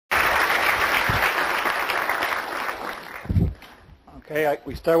Okay,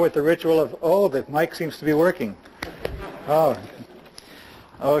 we start with the ritual of, oh, the mic seems to be working. Oh,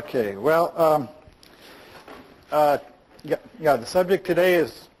 okay. Well, the subject today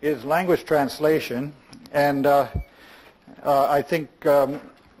is language translation, and I think all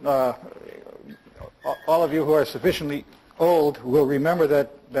of you who are sufficiently old will remember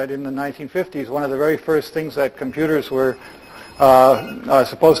that in the 1950s, one of the very first things that computers were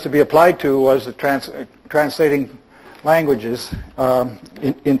supposed to be applied to was the translating languages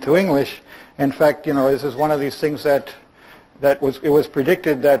into English. In fact, this is one of these things that it was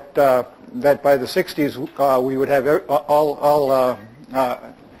predicted that by the 60s we would have all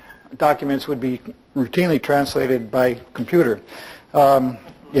documents would be routinely translated by computer.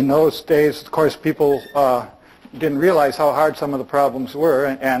 In those days, of course, people didn't realize how hard some of the problems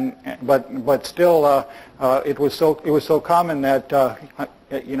were, but still it was so common that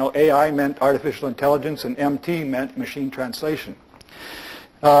AI meant artificial intelligence and MT meant machine translation.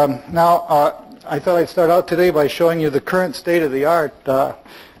 Now, I thought I'd start out today by showing you the current state of the art.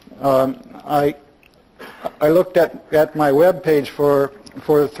 I looked at my web page for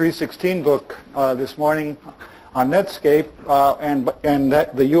the 316 book this morning on Netscape, and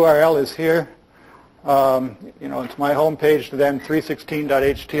that the URL is here. It's my home page, then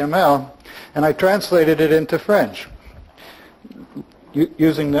 316.html, and I translated it into French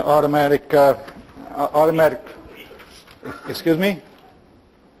using the automatic. Excuse me?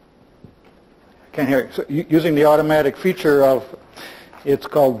 Can't hear. So, using the automatic feature of, it's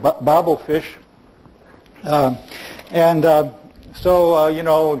called Babblefish,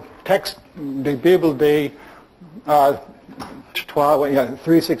 text de Bible de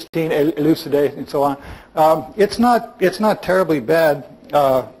 316 elucidate and so on. It's not terribly bad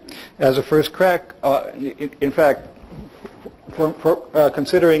as a first crack. In fact, for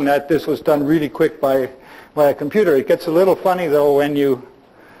considering that this was done really quick by a computer, it gets a little funny though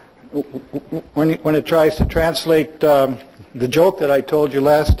when it tries to translate the joke that I told you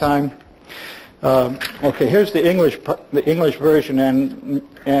last time. Okay, here's the English version, and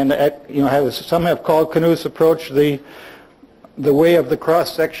some have called Knuth's approach the way of the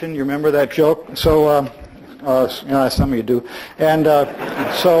cross section. You remember that joke? So some of you do, and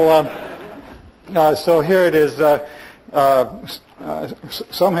so here it is.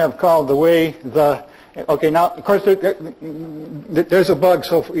 Some have called the way the. Okay, now of course there's a bug.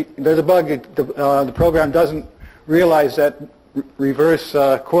 So there's a bug. The program doesn't realize that reverse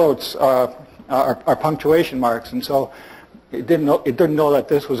quotes are punctuation marks, and so it didn't know that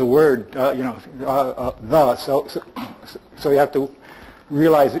this was a word. So you have to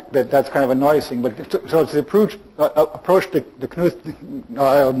realize that that's kind of a noise thing. But so it's the approach to Knuth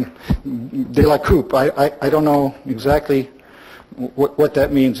de la coupe. I don't know exactly what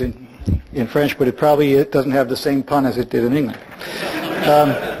that means in French, but it doesn't have the same pun as it did in English.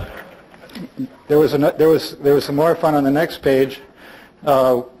 There was some more fun on the next page.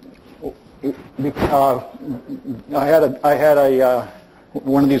 I had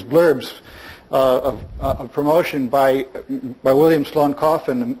one of these blurbs of promotion by William Sloane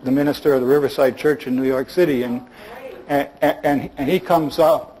Coffin, the minister of the Riverside Church in New York City, and he comes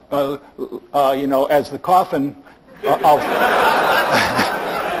up, as the coffin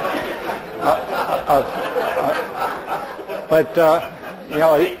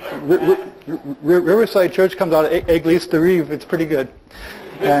Riverside Church comes out of Église de Rive. It's pretty good.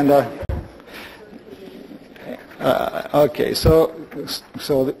 And okay, so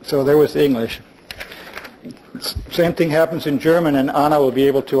there was the English. Same thing happens in German, and Anna will be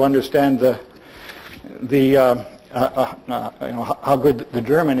able to understand how good the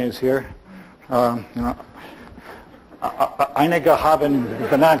German is here. Einige haben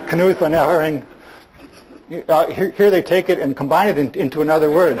benannt Knuth und Herring. Here they take it and combine it into another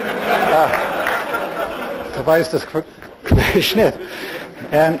word.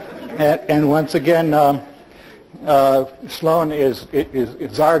 And once again, Sloan is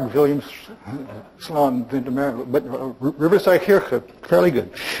Zarg William Sloan, but Riverside Kirche, fairly good.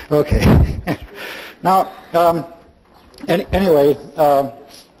 Okay. Now, anyway,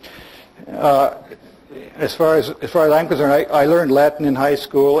 as far as I'm concerned, I learned Latin in high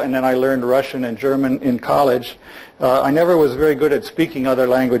school, and then I learned Russian and German in college. I never was very good at speaking other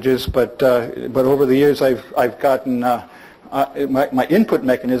languages, but over the years I've gotten my input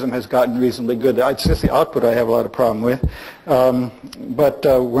mechanism has gotten reasonably good. It's just the output I have a lot of problem with. But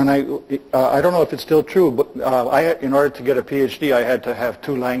when I don't know if it's still true, but in order to get a PhD, I had to have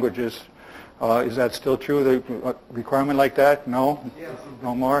 2 languages. Is that still true? The requirement like that? No, yes.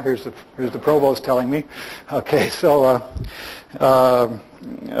 No more. Here's the provost telling me. Okay, so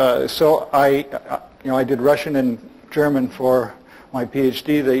I did Russian and German for my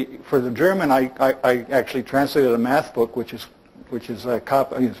PhD, for the German, I actually translated a math book, which is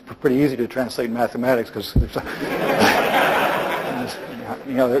it's pretty easy to translate mathematics because there's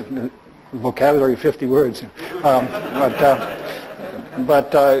the vocabulary 50 words.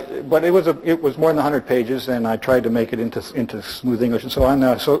 But it was more than 100 pages, and I tried to make it into smooth English and so on.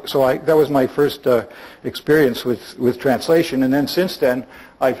 That was my first experience with translation, and then since then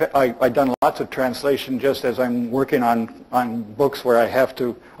I've done lots of translation just as I'm working on books where I have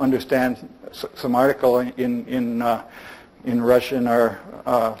to understand some article in Russian or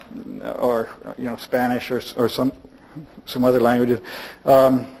Spanish or some other languages.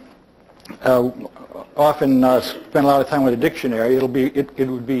 Often spend a lot of time with a dictionary. It would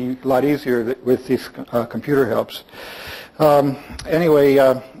be a lot easier with these computer helps. Anyway,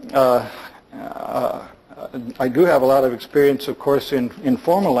 I do have a lot of experience, of course, in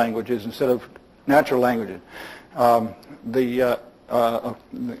formal languages instead of natural languages. One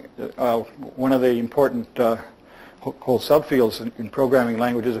of the important whole subfields in programming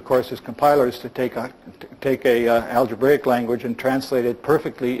languages, of course, is compilers to take a algebraic language and translate it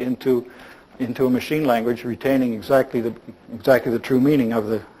perfectly into a machine language, retaining exactly the true meaning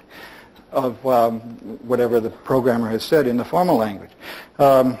of whatever the programmer has said in the formal language.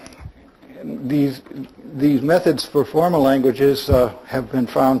 These methods for formal languages have been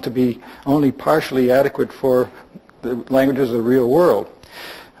found to be only partially adequate for the languages of the real world.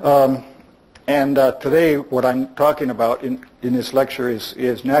 Today, what I'm talking about in this lecture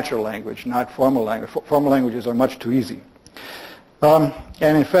is natural language, not formal language. Formal languages are much too easy. And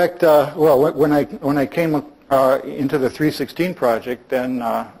in fact, when I came into the 316 project, then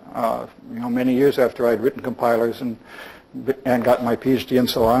many years after I'd written compilers and got my PhD and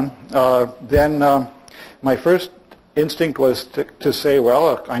so on, then my first instinct was to say,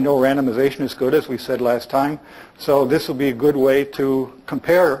 well, I know randomization is good, as we said last time, so this will be a good way to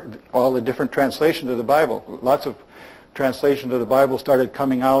compare all the different translations of the Bible. Lots of translations of the Bible started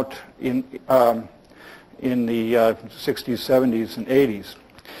coming out in the 60s, 70s, and 80s.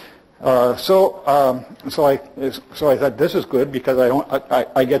 So I thought this is good because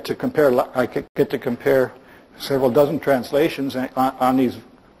I get to compare several dozen translations on these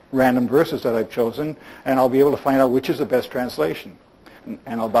random verses that I've chosen, and I'll be able to find out which is the best translation,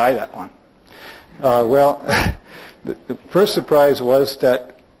 and I'll buy that one. The first surprise was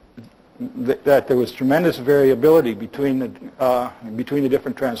that there was tremendous variability between the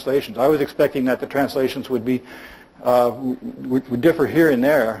different translations. I was expecting that the translations would differ here and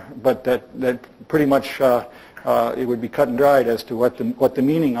there, but that pretty much it would be cut and dried as to what the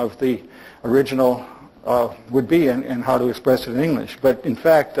meaning of the original would be and how to express it in English. But in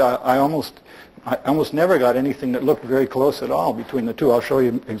fact, I almost never got anything that looked very close at all between the two. I'll show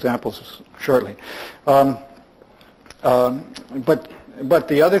you examples shortly. But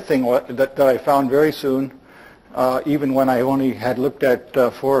the other thing that I found very soon, even when I only had looked at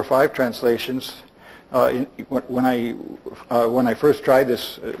 4 or 5 translations, when I first tried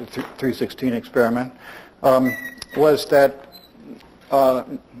this 316 experiment, was that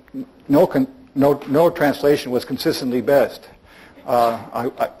no translation was consistently best.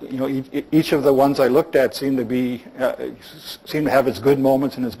 Each of the ones I looked at seemed to have its good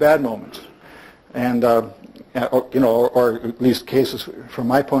moments and its bad moments, and or at least cases from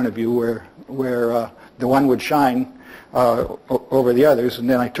my point of view where the one would shine over the others, and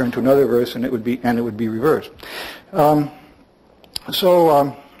then I turned to another verse and it would be reversed.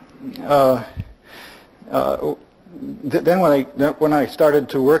 Then when I started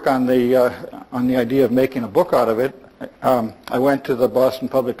to work on the idea of making a book out of it, I went to the Boston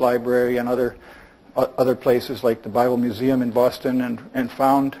Public Library and other places like the Bible Museum in Boston and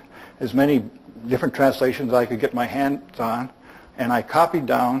found as many different translations I could get my hands on, and I copied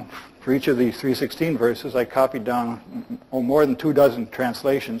down for each of these 316 verses. I copied down more than 24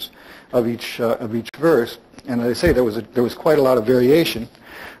 translations of each verse, and as I say, there was quite a lot of variation.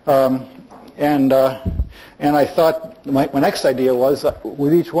 And I thought my next idea was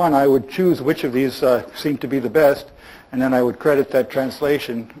with each one I would choose which of these seemed to be the best, and then I would credit that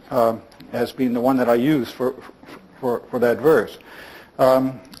translation as being the one that I used for that verse.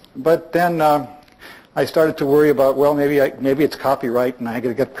 But then I started to worry about, well, maybe it's copyright and I got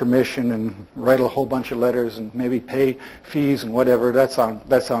to get permission and write a whole bunch of letters and maybe pay fees and whatever. That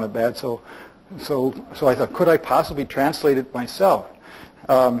sounded bad. So I thought, could I possibly translate it myself?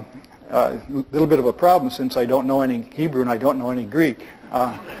 A little bit of a problem since I don't know any Hebrew and I don't know any Greek.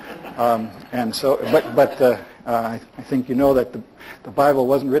 And so, I think you know that the Bible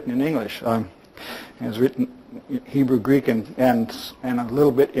wasn't written in English. It was written in Hebrew, Greek, and a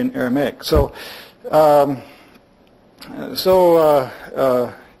little bit in Aramaic. So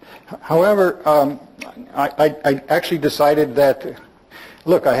However, I actually decided that,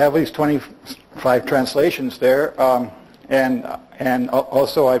 look, I have these 25 translations there, and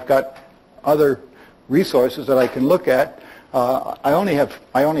also I've got other resources that I can look at. I only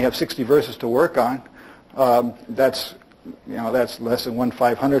have 60 verses to work on. That's less than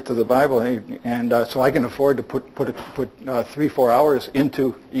 1/500th of the Bible, and so I can afford to put 3-4 hours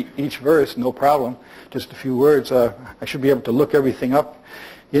into each verse, no problem. Just a few words. I should be able to look everything up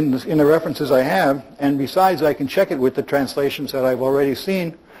in the references I have, and besides, I can check it with the translations that I've already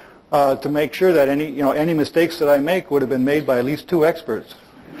seen to make sure that any mistakes that I make would have been made by at least 2 experts.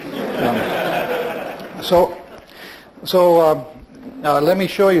 So let me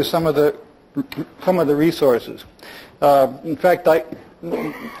show you some of the resources. In fact, I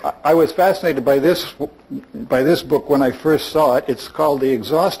was fascinated by this book when I first saw it. It's called The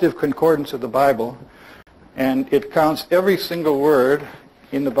Exhaustive Concordance of the Bible, and it counts every single word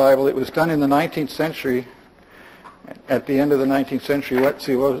in the Bible. It was done in the 19th century, at the end of the 19th century. Let's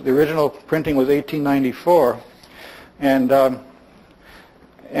see, the original printing was 1894, and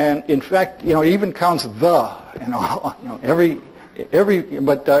in fact, it even counts but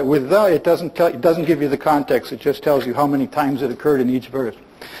with the, it doesn't give you the context. It just tells you how many times it occurred in each verse.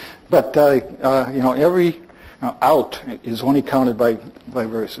 But every out is only counted by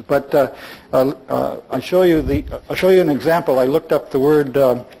verses. But I'll show you an example. I looked up the word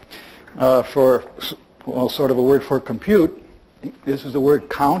sort of a word for compute. This is the word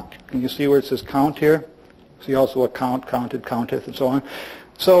count. Can you see where it says count here? See also a count, counted, counteth, and so on.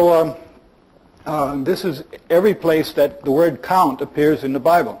 So this is every place that the word count appears in the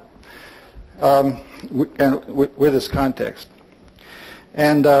Bible, with this context.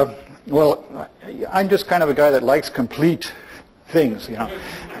 And well, I'm just kind of a guy that likes complete things,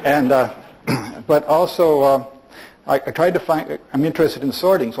 and but also I tried to find. I'm interested in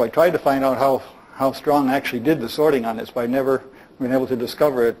sorting, so I tried to find out how Strong actually did the sorting on this, but I never been able to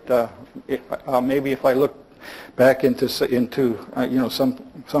discover it. Maybe if I look back into something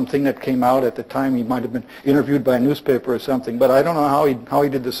that came out at the time, he might have been interviewed by a newspaper or something. But I don't know how he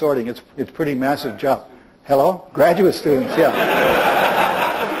did the sorting. It's a pretty massive job. Hello, graduate students. Yeah,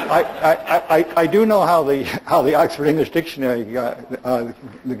 I do know how the Oxford English Dictionary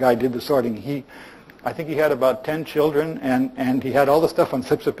the guy did the sorting. I think he had about 10 children, and he had all the stuff on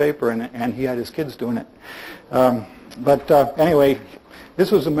slips of paper, and he had his kids doing it. But anyway. This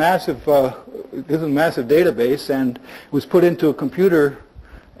was a massive database, and it was put into a computer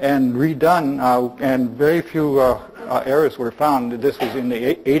and redone, and very few errors were found. This was in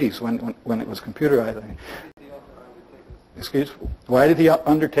the 80s when it was computerized. Excuse? Why did he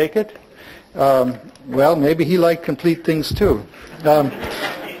undertake it? Well, maybe he liked complete things too. So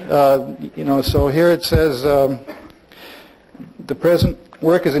here it says the present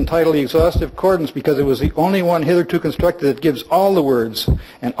work is entitled The Exhaustive Concordance because it was the only one hitherto constructed that gives all the words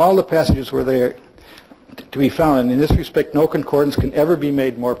and all the passages where they are to be found. And in this respect, no concordance can ever be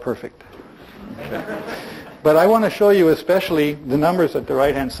made more perfect. Okay. But I want to show you especially the numbers at the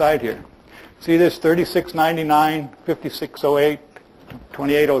right-hand side here. See this 3699, 5608,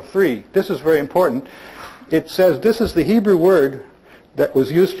 2803. This is very important. It says this is the Hebrew word that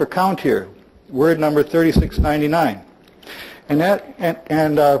was used for count here, word number 3699. And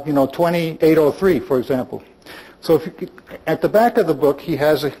 2803, for example. So at the back of the book, he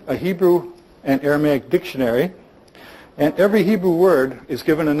has a Hebrew and Aramaic dictionary, and every Hebrew word is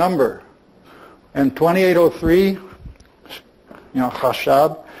given a number. And 2803,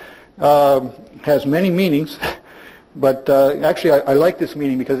 chashab, has many meanings, but actually I like this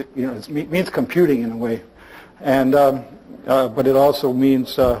meaning because it means computing in a way, and but it also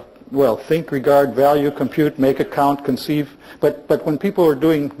means think, regard, value, compute, make, account, conceive. But when people are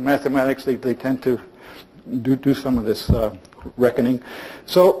doing mathematics, they tend to do some of this reckoning.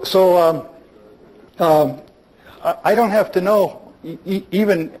 So I don't have to know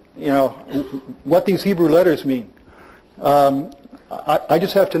even what these Hebrew letters mean. I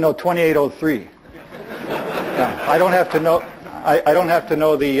just have to know 2803. I don't have to know. I don't have to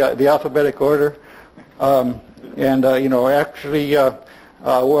know the alphabetic order. Actually.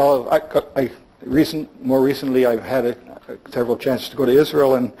 More recently, I've had several chances to go to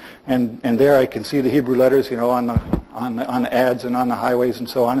Israel, and there I can see the Hebrew letters, on the ads and on the highways and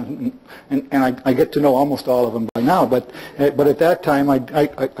so on, and I get to know almost all of them by now. But at that time I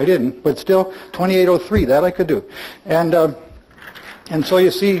didn't. But still, 2803, that I could do, and so you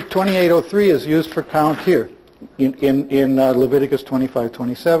see, 2803 is used for count here in Leviticus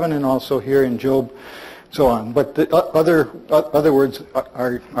 25:27, and also here in Job. So on, but the other words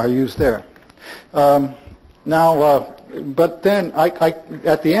are used there. Now, but then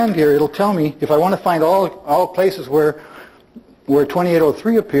at the end here, it'll tell me if I want to find all places where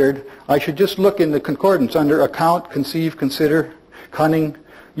 2803 appeared, I should just look in the concordance under account, conceive, consider, cunning.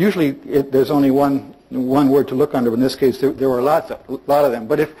 Usually there's only one word to look under. But in this case, there were a lot of them.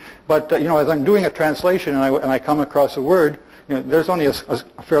 But as I'm doing a translation and I come across a word, there's only a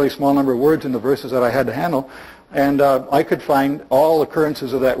fairly small number of words in the verses that I had to handle, and I could find all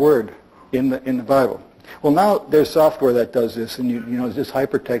occurrences of that word in the Bible. Well, now there's software that does this, and it's just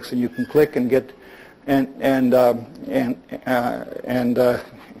hypertext, and you can click and get and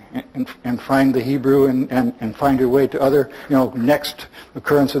find the Hebrew and find your way to other next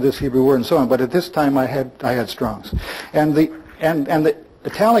occurrence of this Hebrew word and so on. But at this time I had Strong's, and the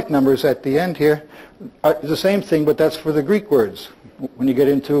italic numbers at the end here are the same thing, but that's for the Greek words when you get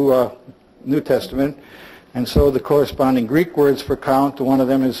into New Testament, and so the corresponding Greek words for count. One of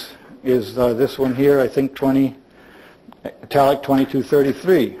them is this one here, I think italic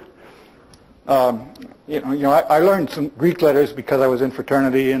 2233. I learned some Greek letters because I was in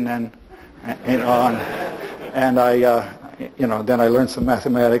fraternity, and then then I learned some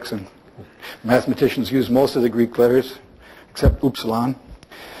mathematics, and mathematicians use most of the Greek letters except upsilon.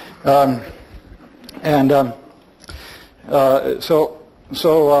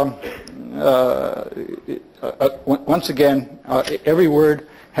 Once again, every word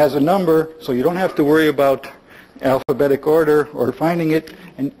has a number, so you don't have to worry about alphabetic order or finding it,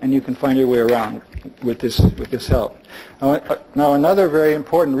 and you can find your way around with this help. Now another very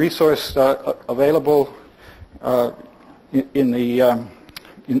important resource available in the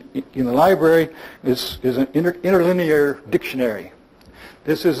library is an interlinear dictionary.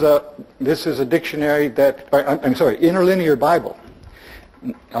 This is a dictionary interlinear Bible.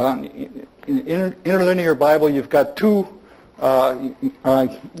 In interlinear Bible, you've got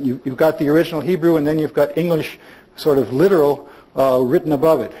you've got the original Hebrew, and then you've got English sort of literal written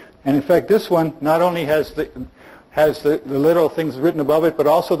above it. And in fact, this one not only has the literal things written above it, but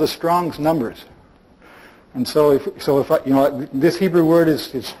also the Strong's numbers. And so this Hebrew word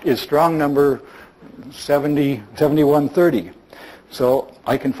is Strong number 7130. So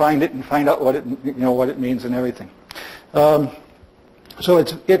I can find it and find out what it means and everything. So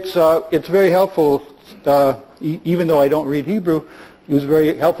it's very helpful. Even though I don't read Hebrew, it was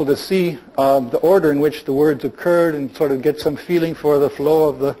very helpful to see the order in which the words occurred and sort of get some feeling for the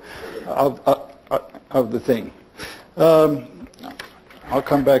flow of the thing. I'll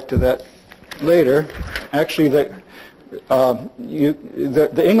come back to that later. Actually, the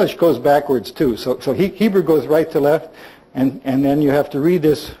English goes backwards too. So Hebrew goes right to left, and then you have to read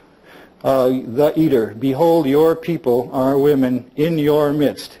this. The eater, behold, your people are women in your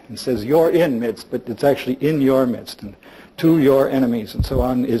midst. It says you're in midst, but it's actually in your midst, and to your enemies, and so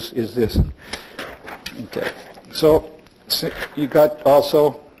on is this. Okay. So you got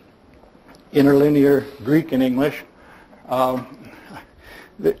also interlinear Greek and English. I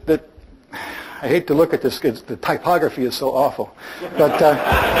hate to look at this because the typography is so awful,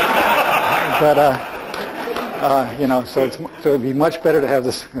 so it'd be much better to have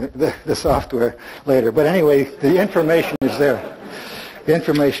the software later. But anyway, the information is there. The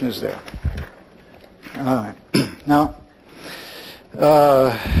information is there. All right. Now,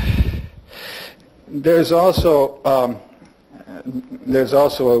 there's also a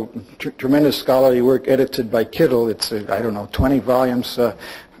tremendous scholarly work edited by Kittle. It's 20 volumes that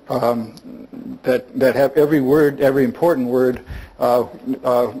have every word, every important word.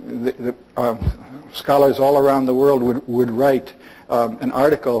 Scholars all around the world would write an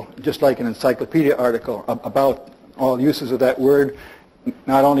article, just like an encyclopedia article, about all uses of that word,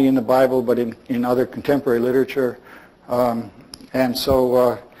 not only in the Bible but in other contemporary literature. And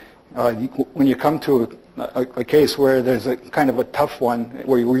so when you come to a case where there's a kind of a tough one,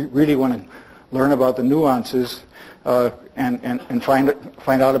 where you really want to learn about the nuances and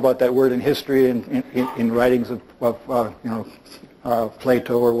find out about that word in history and in writings of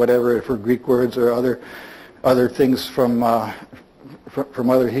Plato or whatever, for Greek words or other things from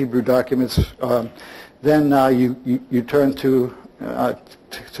other Hebrew documents, then you turn to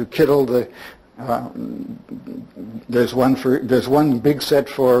Kittle. There's one big set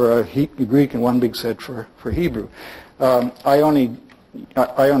for Greek and one big set for Hebrew. I only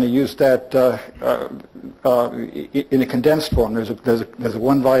use that in a condensed form. There's a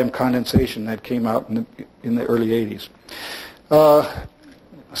one-volume condensation that came out in the early 80s.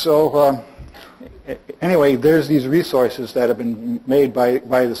 Anyway, there's these resources that have been made by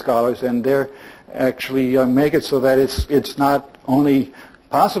the scholars, and they're actually make it so that it's not only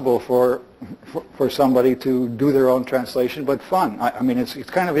possible for somebody to do their own translation, but fun. I mean, it's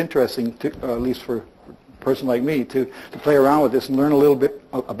kind of interesting, at least for person like me to play around with this and learn a little bit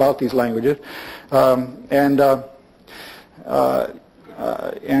about these languages. And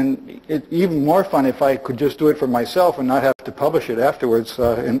it's even more fun if I could just do it for myself and not have to publish it afterwards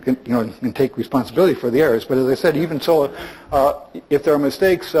and take responsibility for the errors. But as I said, even so, if there are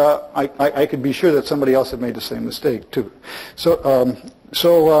mistakes, I could be sure that somebody else had made the same mistake too.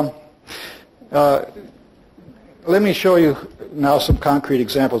 Let me show you now some concrete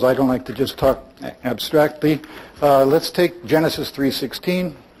examples. I don't like to just talk abstractly. Let's take Genesis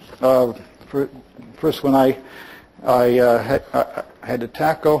 3:16. First one I had to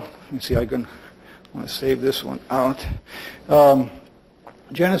tackle. Let me see, I want to save this one out.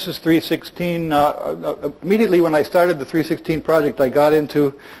 Genesis 3:16. Immediately when I started the 3:16 project, I got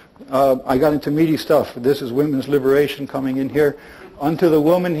into meaty stuff. This is women's liberation coming in here. Unto the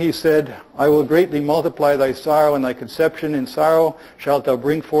woman he said, I will greatly multiply thy sorrow and thy conception. In sorrow shalt thou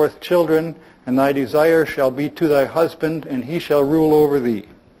bring forth children, and thy desire shall be to thy husband, and he shall rule over thee.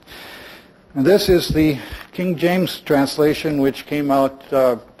 And this is the King James translation, which came out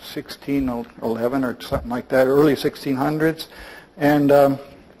 1611 or something like that, early 1600s. And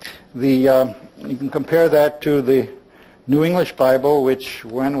you can compare that to the New English Bible, which,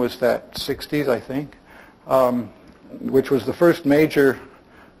 when was that? 60s, I think, which was the first major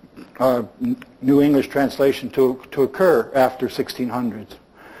New English translation to occur after 1600s.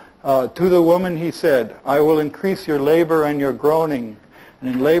 To the woman he said, I will increase your labor and your groaning, and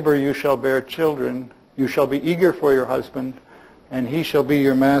in labor you shall bear children. You shall be eager for your husband, and he shall be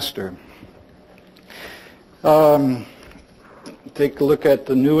your master. Take a look at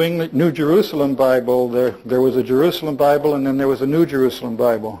the New Jerusalem Bible. There was a Jerusalem Bible, and then there was a New Jerusalem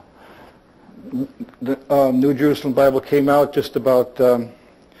Bible. The New Jerusalem Bible came out just about a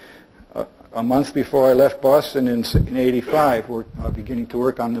month before I left Boston in 85. We're beginning to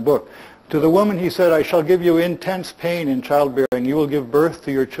work on the book. To the woman he said, I shall give you intense pain in childbearing. You will give birth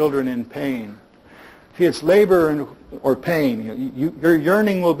to your children in pain. See, it's labor or pain. Your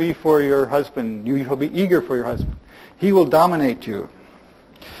yearning will be for your husband. You shall be eager for your husband. He will dominate you.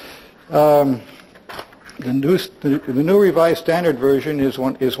 The New Revised Standard Version is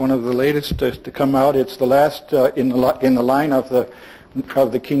one of the latest to come out. It's the last in the line of the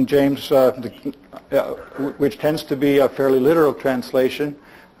King James, which tends to be a fairly literal translation.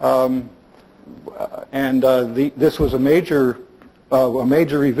 This was a major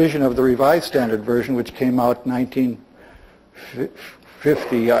revision of the Revised Standard Version, which came out in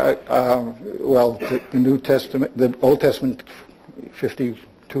 1950. The New Testament, the Old Testament,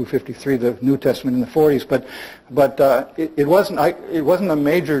 52, 53, the New Testament in the 40s. But it wasn't a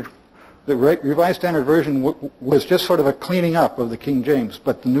major. The Revised Standard Version was just sort of a cleaning up of the King James,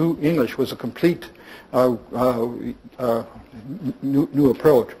 but the New English was a complete new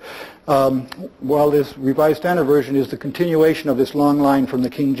approach. While this Revised Standard Version is the continuation of this long line from the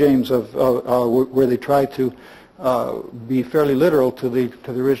King James where they try to be fairly literal to the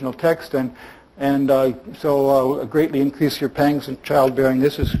original text, so greatly increase your pangs in childbearing.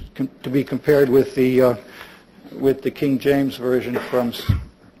 This is to be compared with the King James Version from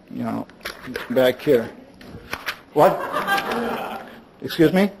back here. What?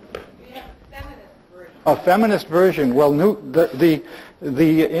 Excuse me? A feminist version. Well, the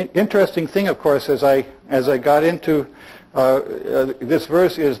interesting thing, of course, as I got into this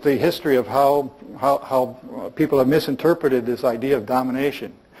verse, is the history of how people have misinterpreted this idea of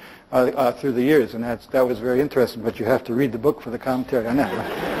domination through the years, and that was very interesting. But you have to read the book for the commentary on that.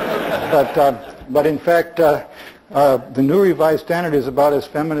 But in fact, the New Revised Standard is about as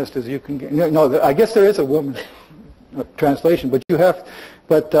feminist as you can get. No, I guess there is a woman's translation, but you have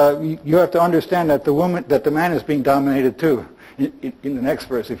to understand that the man is being dominated too in the next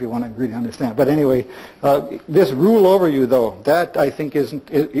verse, if you want to really understand. But anyway, this rule over you, though, that I think isn't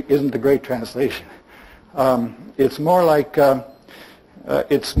a great translation. It's more like the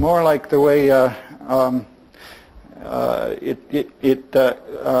way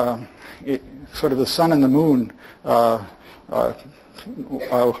sort of the sun and the moon.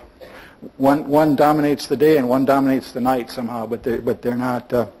 One dominates the day and one dominates the night somehow, but they're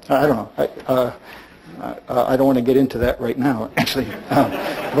not. I don't know. I don't want to get into that right now, actually.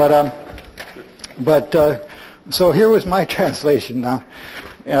 So here was my translation now,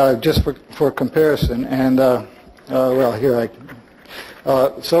 just for comparison. And well, here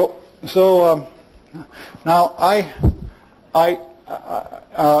now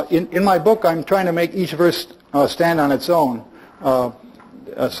in my book, I'm trying to make each verse stand on its own.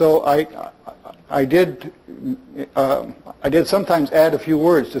 So I did sometimes add a few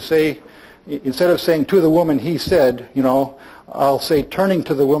words to say, instead of saying to the woman he said, I'll say turning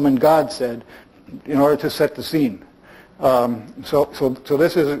to the woman God said, to set the scene. So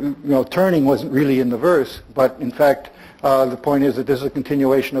this is, turning wasn't really in the verse, but in fact, the point is that this is a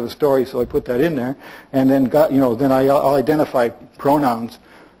continuation of the story, so I put that in there, and then then I'll identify pronouns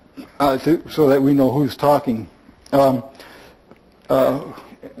so that we know who's talking.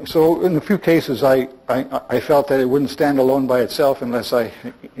 So in a few cases, I felt that it wouldn't stand alone by itself unless I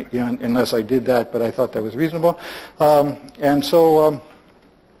did that, but I thought that was reasonable, and so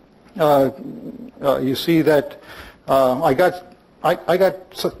you see that I got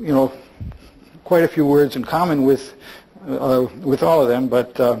quite a few words in common with all of them,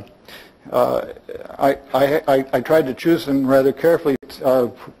 but I tried to choose them rather carefully,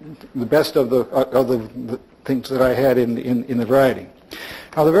 the best of the things that I had in the variety.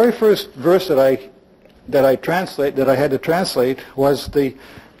 Now, the very first verse that I had to translate was the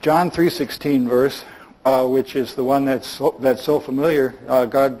John 3:16 verse, which is the one that's so familiar.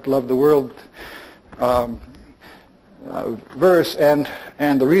 God loved the world verse, and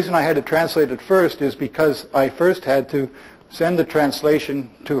the reason I had to translate it first is because I first had to send the translation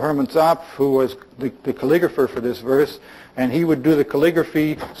to Herman Zopp, who was the calligrapher for this verse, and he would do the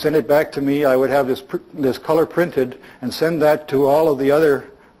calligraphy, send it back to me. I would have this color printed and send that to all of the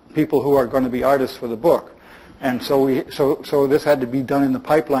other people who are going to be artists for the book. And so this had to be done in the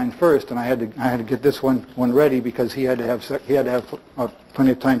pipeline first, and I had to get this one ready because he had to have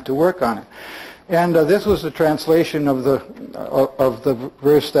plenty of time to work on it. And this was the translation of the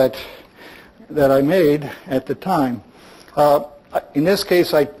verse that I made at the time. In this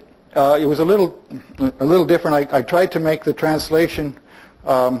case, it was a little different. I tried to make the translation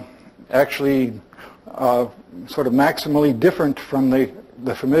actually sort of maximally different from the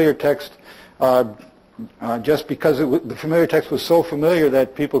familiar text, just because the familiar text was so familiar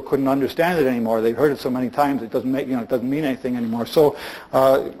that people couldn't understand it anymore. They'd heard it so many times it doesn't mean anything anymore. So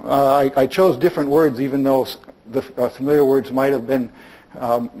I chose different words, even though the familiar words might have been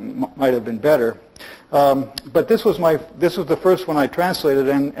better. But this was the first one I translated,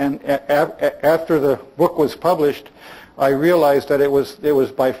 and after the book was published, I realized that it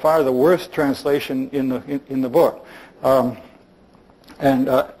was by far the worst translation in the book.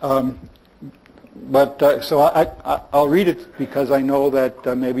 So I'll read it because I know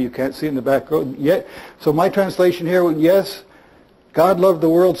that maybe you can't see in the back row yet. So my translation here was, yes, God loved the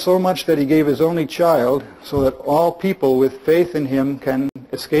world so much that he gave his only child so that all people with faith in him can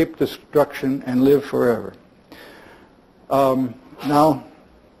escape destruction and live forever. Now,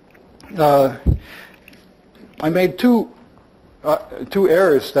 I made two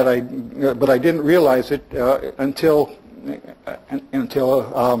errors but I didn't realize it until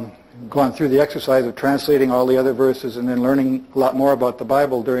gone through the exercise of translating all the other verses and then learning a lot more about the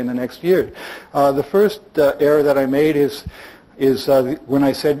Bible during the next year. The first error that I made is when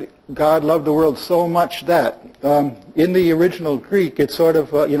I said God loved the world so much that. In the original Greek, it's sort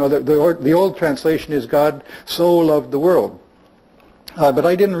of, the old translation is God so loved the world. But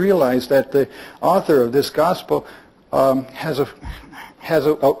I didn't realize that the author of this gospel has a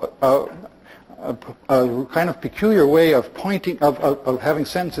kind of peculiar way of pointing, of having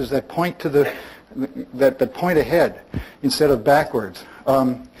sentences that point to that point ahead instead of backwards.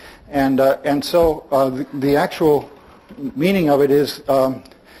 And so the actual meaning of it is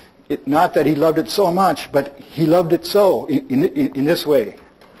not that he loved it so much, but he loved it so in this way.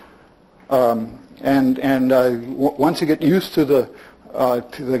 Once you get used to the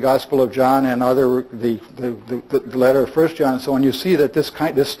Gospel of John and the letter of 1 John and so on, you see that this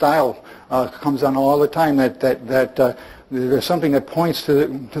style comes on all the time. That there's something that points to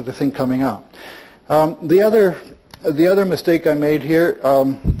the thing coming out. The other mistake I made here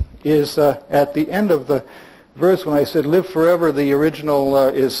is at the end of the verse when I said live forever. The original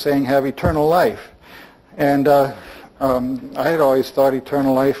is saying have eternal life, and I had always thought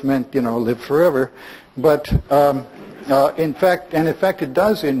eternal life meant live forever, but in fact it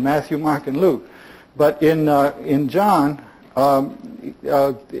does in Matthew, Mark, and Luke. But in John,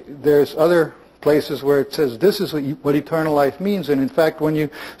 there's other places where it says this is what eternal life means. And in fact, when you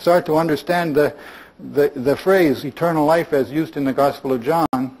start to understand the phrase eternal life as used in the Gospel of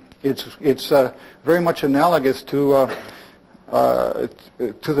John, it's very much analogous to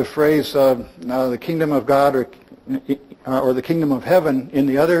the phrase the kingdom of God or the kingdom of heaven in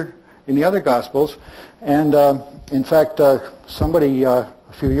the other Gospels. And in fact, somebody a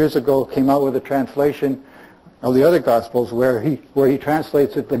few years ago came out with a translation of the other Gospels where he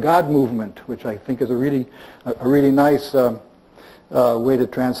translates it the God movement, which I think is a really nice way to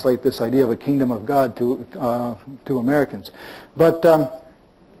translate this idea of a kingdom of God to Americans. But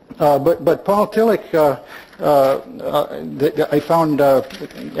But Paul Tillich, I found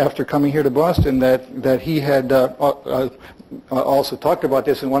after coming here to Boston that he had also talked about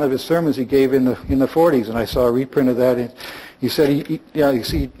this in one of his sermons he gave in the 40s, and I saw a reprint of that. He said, you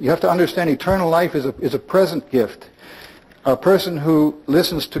see, you have to understand eternal life is a present gift. A person who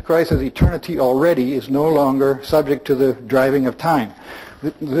listens to Christ as eternity already is no longer subject to the driving of time.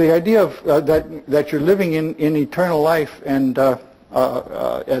 The idea of that you're living in eternal life and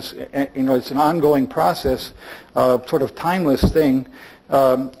as you know, it's an ongoing process, sort of timeless thing,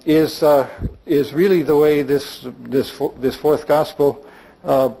 is really the way this fourth gospel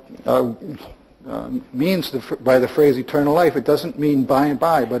means by the phrase eternal life. It doesn't mean by and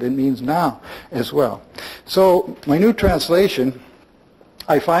by, but it means now as well. So my new translation,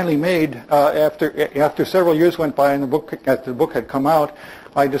 I finally made after several years went by and the book had come out.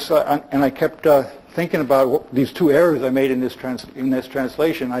 I decided, and I kept thinking about these two errors I made in this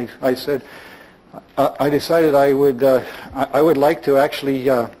translation. I said I decided I would like to actually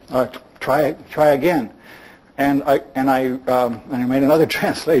try again, and I made another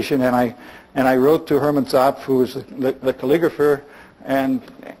translation, and I wrote to Hermann Zapf, who was the calligrapher, and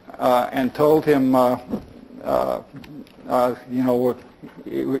told him, you know,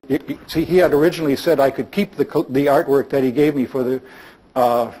 see, he had originally said I could keep the artwork that he gave me for the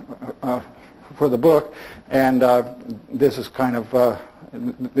book, and this is kind of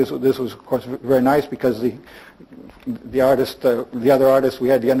this was of course very nice because the artist, the other artist, we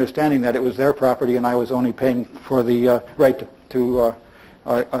had the understanding that it was their property and I was only paying for the right to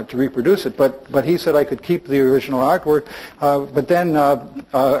reproduce it, but he said I could keep the original artwork. But then,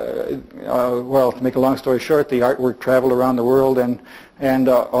 well, to make a long story short, the artwork traveled around the world, and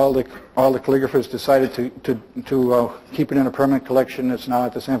all the calligraphers decided to keep it in a permanent collection. It's now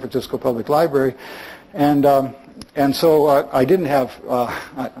at the San Francisco Public Library, and so I didn't have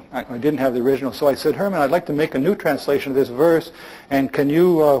the original. So I said, Herman, I'd like to make a new translation of this verse, and can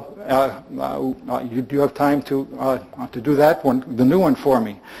you do you have time to do that one, the new one, for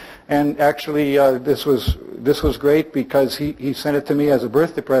me? And actually, this was great because he sent it to me as a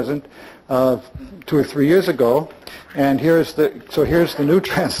birthday present 2 or 3 years ago. And here's the new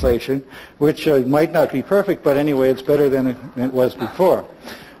translation, which might not be perfect, but anyway, it's better than it was before.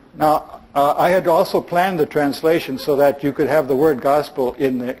 Now, I had also planned the translation so that you could have the word gospel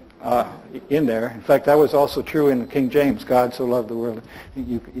in there. In fact, that was also true in King James. God so loved the world.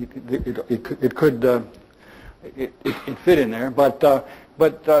 It fit in there. But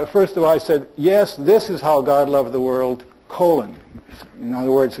first of all, I said, yes, this is how God loved the world, colon. In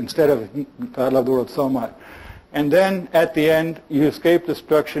other words, instead of God loved the world so much. And then at the end, you escape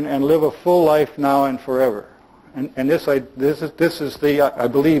destruction and live a full life now and forever. And this is the I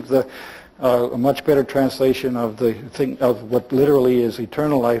believe a much better translation of the thing of what literally is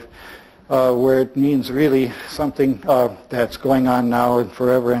eternal life, where it means really something that's going on now and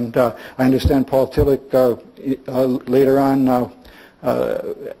forever. And I understand Paul Tillich later on,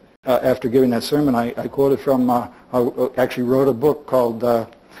 after giving that sermon, I quoted from actually wrote a book called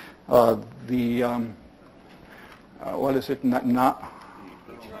what is it? Not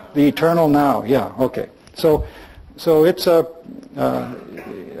the Eternal Now. Yeah. Okay. So it's a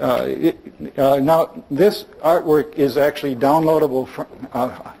now this artwork is actually downloadable from,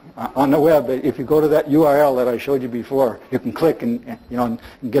 on the web. If you go to that URL that I showed you before, you can click and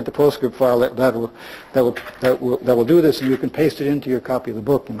get the PostScript file that will do this, and you can paste it into your copy of the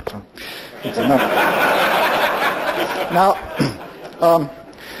book. And so it's enough. Now.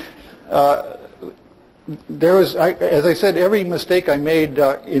 There was, as I said, every mistake I made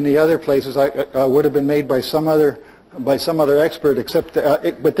in the other places would have been made by some other expert, except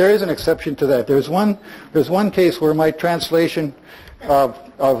but there is an exception to that. There's one case where my translation of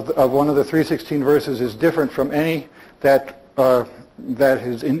one of the 3:16 verses is different from any that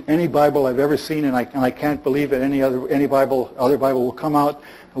is in any Bible I've ever seen, and I can't believe that any other Bible will come out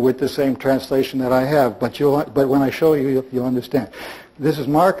with the same translation that I have. But when I show you, you'll understand. This is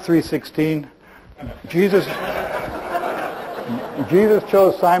Mark 3:16. Jesus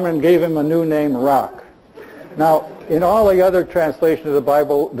chose Simon and gave him a new name, Rock. Now, in all the other translations of the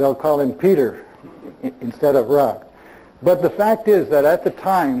Bible, they'll call him Peter instead of Rock. But the fact is that at the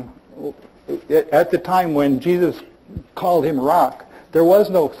time when Jesus called him Rock, there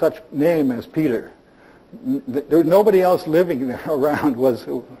was no such name as Peter. Nobody else living around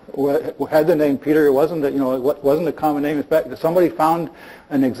had the name Peter. It wasn't a common name. In fact, somebody found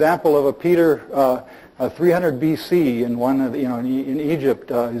an example of a Peter 300 BC in one of in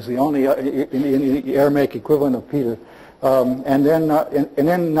Egypt is the only in the Aramaic equivalent of Peter, and then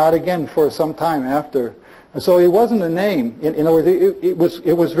not again for some time after So it wasn't a name. In other words,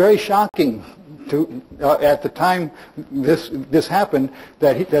 it was very shocking to at the time this happened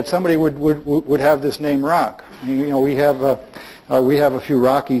that somebody would have this name Rock. You know, we have a few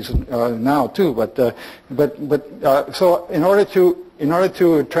Rockies now too, but so in order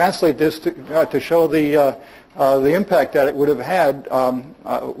to translate this to show the impact that it would have had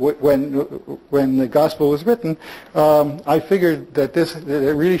when the gospel was written, I figured that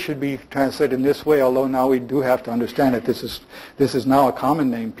it really should be translated in this way. Although now we do have to understand that this is now a common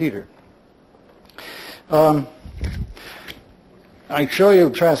name, Peter. I show you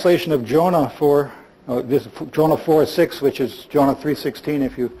a translation of Jonah for this Jonah 4:6, which is Jonah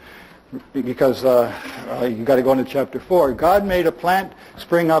 3:16. Because you got to go into chapter 4. God made a plant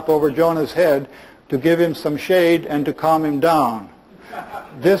spring up over Jonah's head to give him some shade and to calm him down.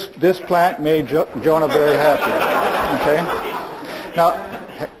 This plant made Jonah very happy. Okay. Now,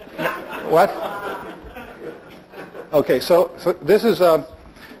 what? Okay. So this is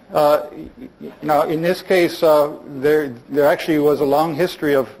now in this case there actually was a long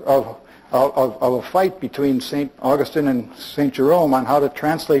history of a fight between St. Augustine and St. Jerome on how to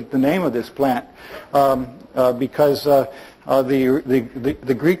translate the name of this plant, because the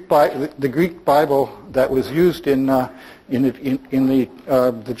Greek Bible that was used in the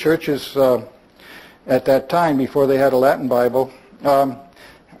churches at that time, before they had a Latin Bible,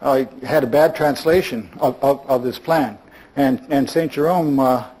 had a bad translation of this plant, and St. Jerome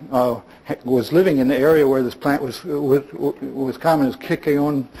was living in the area where this plant was common, as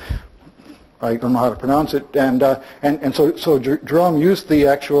Kikeon. I don't know how to pronounce it, and so Jerome used the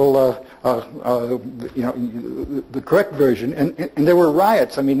actual the correct version, and there were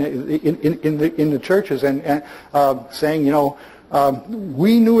riots. I mean, in the churches, and saying,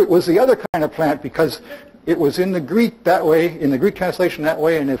 we knew it was the other kind of plant because it was in the Greek that way, in the Greek translation that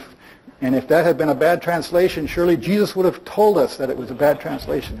way, and if that had been a bad translation, surely Jesus would have told us that it was a bad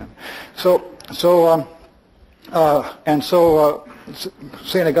translation.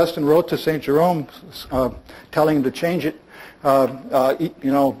 St. Augustine wrote to St. Jerome telling him to change it,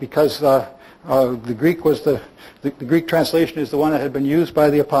 because the Greek was the Greek translation is the one that had been used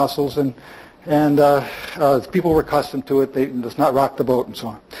by the apostles, and people were accustomed to it. Let's not rock the boat and so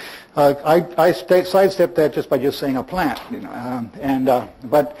on. I sidestepped that just by just saying a plant,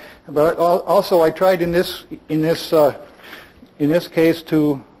 but also I tried in this case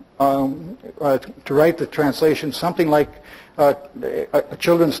to write the translation something like a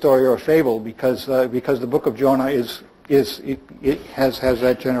children's story or a fable, because the book of Jonah has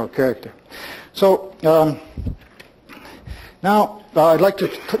that general character. So now I'd like to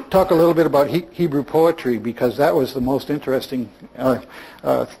talk a little bit about Hebrew poetry, because that was the most interesting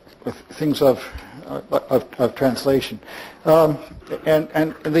things of translation, and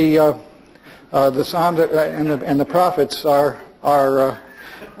the Psalms and the prophets are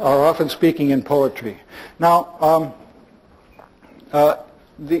often speaking in poetry. Now,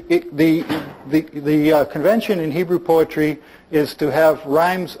 the convention in Hebrew poetry is to have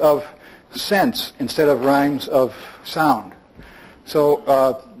rhymes of sense instead of rhymes of sound. So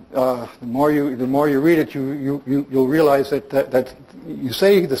the more you read it, you'll realize that you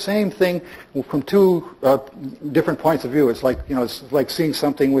say the same thing from two different points of view. It's like seeing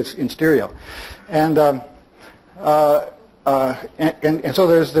something in stereo, and so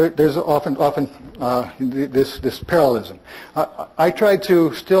there's often this parallelism. I try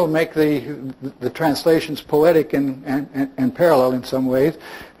to still make the translations poetic and parallel in some ways,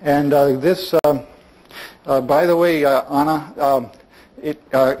 and this, by the way, Anna,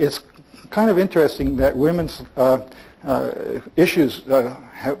 it's kind of interesting that women's issues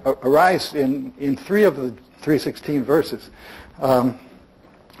arise in 3 of the 316 verses,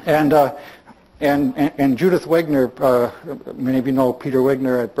 and Judith Wegner, many of you know Peter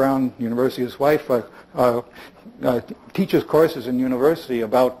Wegner at Brown University, his wife, teaches courses in university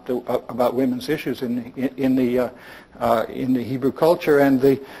about women's issues in the Hebrew culture,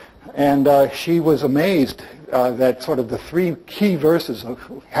 and she was amazed that sort of the 3 key verses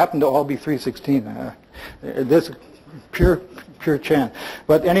happened to all be 316. This pure chant.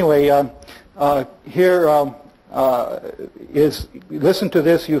 But anyway, here. Listen to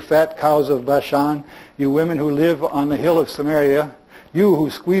this, you fat cows of Bashan, you women who live on the hill of Samaria, you who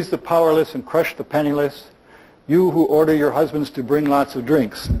squeeze the powerless and crush the penniless, you who order your husbands to bring lots of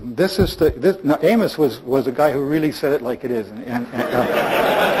drinks. Now Amos was a guy who really said it like it is,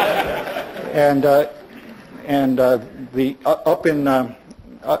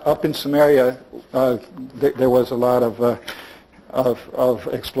 up in Samaria there was a lot of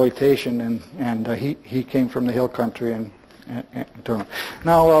exploitation, and he came from the hill country and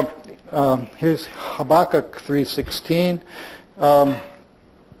now Here's Habakkuk 3:16.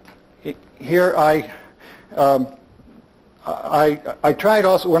 Here I tried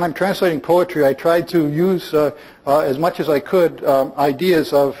also, when I'm translating poetry, I tried to use as much as I could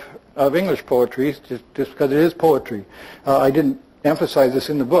ideas of English poetry, just because it is poetry. I didn't emphasize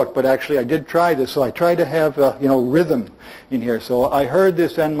this in the book, but actually I did try this. So I tried to have rhythm in here. So I heard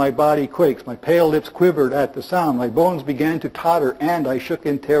this and my body quakes. My pale lips quivered at the sound. My bones began to totter and I shook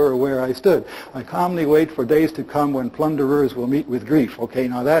in terror where I stood. I calmly wait for days to come when plunderers will meet with grief. Okay,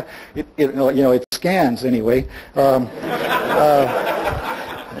 now that it scans anyway. And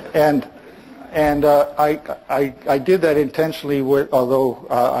I did that intentionally, although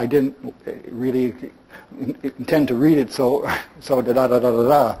I didn't really intend to read it. So da da da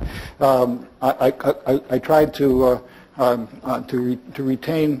da da. I tried to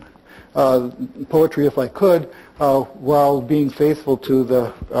retain poetry if I could, while being faithful to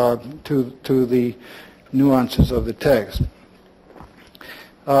the nuances of the text.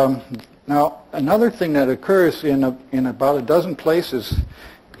 Now, another thing that occurs in about a dozen places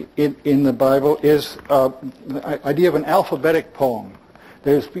in the Bible is the idea of an alphabetic poem.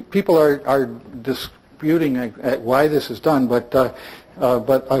 People are disputing why this is done, but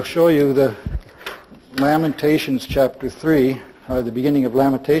I'll show you the Lamentations chapter 3, the beginning of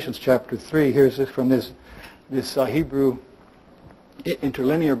Lamentations chapter 3. Here's this from this Hebrew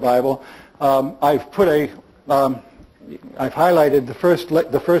interlinear Bible. I've highlighted the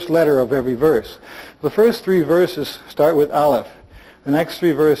first letter of every verse. The first three verses start with Aleph. The next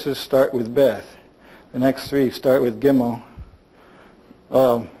three verses start with Beth. The next three start with Gimel.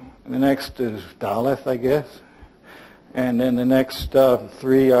 The next is Daleth, I guess. And then the next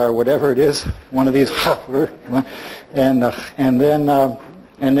three are whatever it is, one of these. and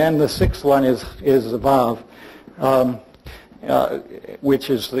then the sixth one is Vav, which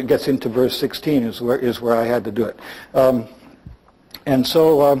gets into verse 16 is where I had to do it. And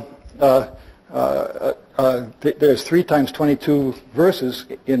so there's 3 times 22 verses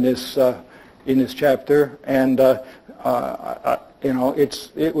in this chapter, and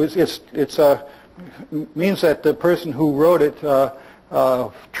means that the person who wrote it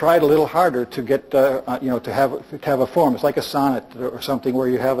tried a little harder to get to have a form. It's like a sonnet or something where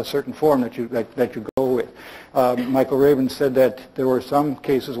you have a certain form that you go with. Michael Rabin said that there were some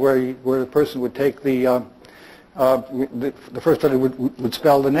cases where the person would take the first letter would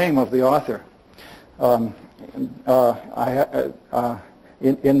spell the name of the author.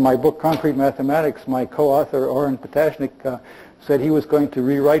 In my book Concrete Mathematics, my co-author Oren Patashnik said he was going to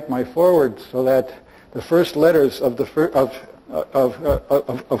rewrite my foreword so that the first letters of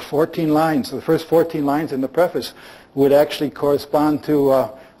 14 lines, the first 14 lines in the preface, would actually correspond to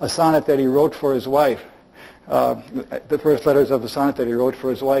a sonnet that he wrote for his wife. The first letters of the sonnet that he wrote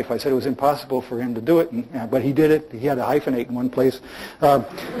for his wife. I said it was impossible for him to do it, but he did it. He had a hyphenate in one place. That's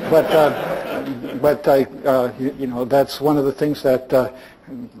one of the things that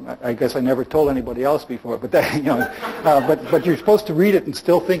I guess I never told anybody else before. But but you're supposed to read it and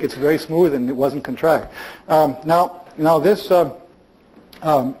still think it's very smooth and it wasn't contract. Now this. So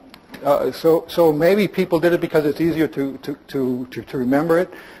maybe people did it because it's easier to remember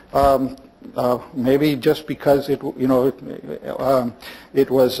it. Maybe just because it was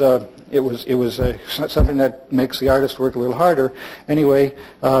something that makes the artist work a little harder. Anyway,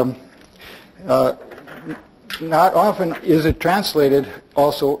 not often is it translated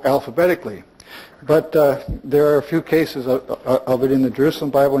also alphabetically, but there are a few cases of it in the Jerusalem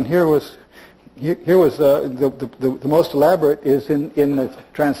Bible, and here was the most elaborate is in the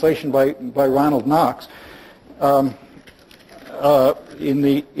translation by Ronald Knox. Who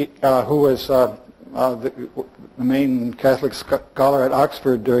was the main Catholic scholar at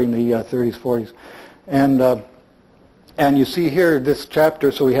Oxford during the 30s, 40s, and you see here this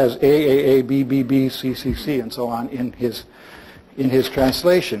chapter. So he has A, B, B, B, C, C, C, and so on in his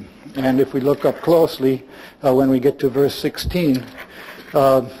translation. And if we look up closely, when we get to verse 16,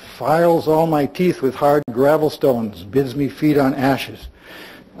 files all my teeth with hard gravel stones, bids me feed on ashes.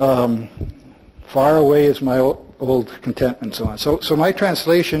 Far away is my old contentment, and so on. So my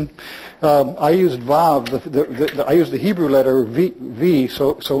translation, I used Vav. I used the Hebrew letter V.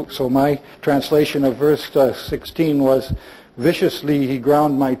 So my translation of verse 16 was, "Viciously he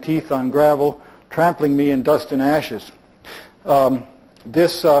ground my teeth on gravel, trampling me in dust and ashes."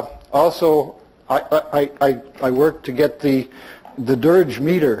 This also, I worked to get the dirge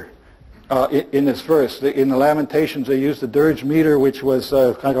meter. In this verse, in the Lamentations, they used the dirge meter, which was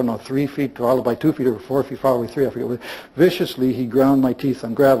 3 feet followed by 2 feet, or 4 feet followed by 3. I forget. Viciously he ground my teeth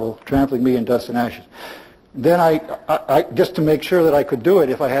on gravel, trampling me in dust and ashes. then I just to make sure that I could do it,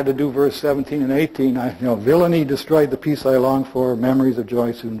 if I had to do verse 17 and 18, villainy destroyed the peace I long for, memories of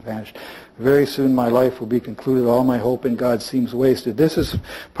joy soon vanished. Very soon my life will be concluded, all my hope in God seems wasted. This is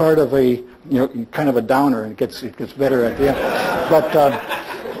part of a, kind of a downer, and it gets better at the end.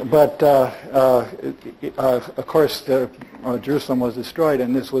 But of course, Jerusalem was destroyed,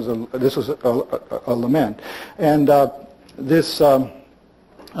 and this was a lament. And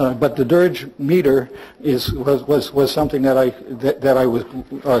but the dirge meter was something that I was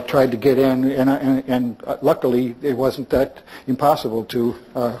tried to get in, and luckily it wasn't that impossible to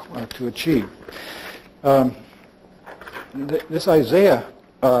achieve. This Isaiah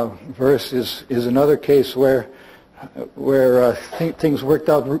verse is another case where things worked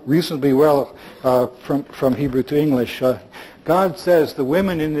out reasonably well from Hebrew to English. God says, the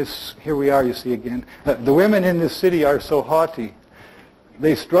women in this, here we are, you see again, the women in this city are so haughty.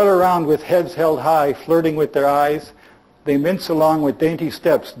 They strut around with heads held high, flirting with their eyes. They mince along with dainty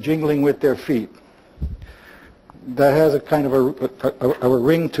steps, jingling with their feet. That has a kind of a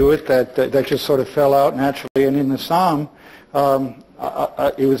ring to it that just sort of fell out naturally. And in the psalm,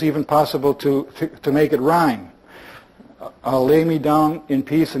 it was even possible to make it rhyme. I'll lay me down in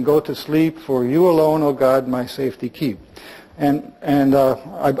peace and go to sleep, for you alone, O God, my safety keep. And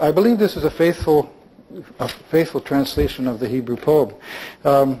I believe this is a faithful translation of the Hebrew poem.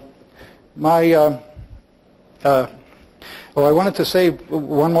 I wanted to say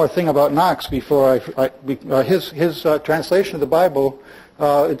one more thing about Knox before his translation of the Bible.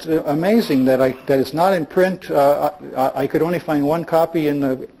 It's amazing that it's not in print. I could only find one copy in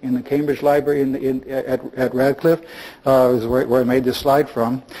the Cambridge Library at Radcliffe, is where I made this slide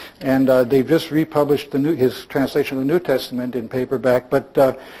from, and they've just republished his translation of the New Testament in paperback. But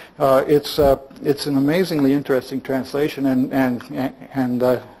it's an amazingly interesting translation, and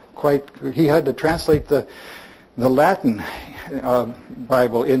quite. He had to translate the Latin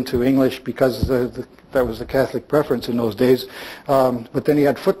Bible into English because that was the Catholic preference in those days. But then he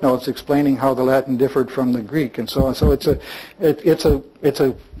had footnotes explaining how the Latin differed from the Greek and so on. So it's a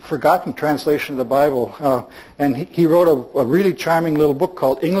forgotten translation of the Bible. And he wrote a really charming little book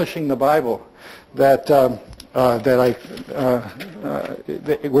called Englishing the Bible where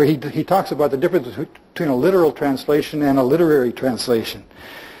he talks about the difference between a literal translation and a literary translation.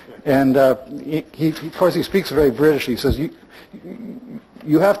 And of course, he speaks very British. He says,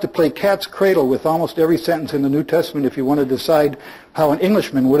 you have to play cat's cradle with almost every sentence in the New Testament if you want to decide how an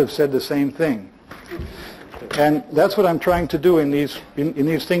Englishman would have said the same thing. And that's what I'm trying to do in these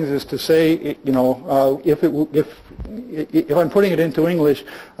things, is to say, if I'm putting it into English,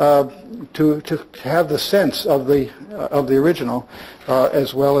 to have the sense of the original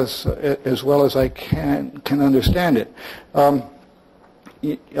as well as I can understand it.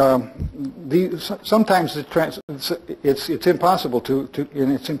 Sometimes it's impossible to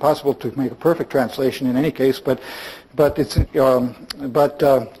make a perfect translation in any case, but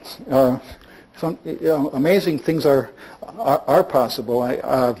some amazing things are possible.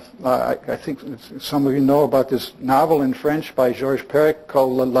 I think some of you know about this novel in French by Georges Perec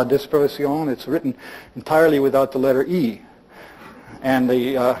called La Disparition. It's written entirely without the letter E, and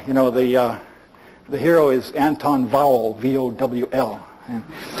the hero is Anton Vowel, V-O-W-L. And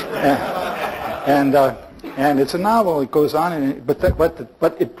it's a novel. It goes on, but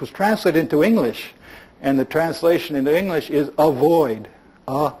it was translated into English, and the translation into English is avoid,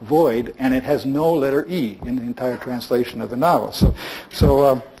 and it has no letter E in the entire translation of the novel.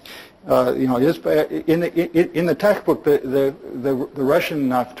 So in the textbook, the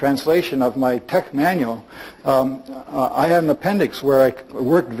Russian translation of my tech manual, I have an appendix where I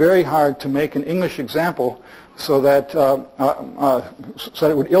worked very hard to make an English example so that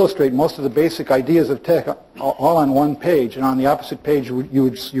it would illustrate most of the basic ideas of tech all on one page, and on the opposite page you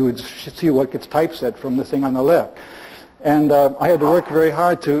would see what gets typeset from the thing on the left. And I had to work very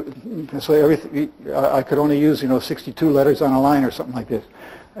hard so everything. I could only use 62 letters on a line or something like this.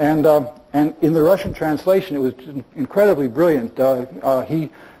 And in the Russian translation, it was incredibly brilliant.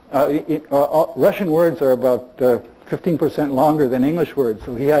 Russian words are about 15% longer than English words,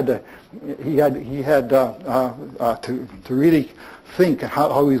 so he had to really think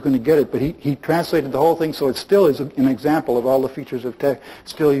how he was going to get it. But he translated the whole thing, so it still is an example of all the features of tech,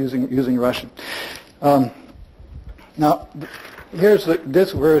 still using Russian. Now, here's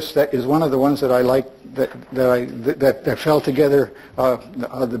this verse that is one of the ones that I like, that fell together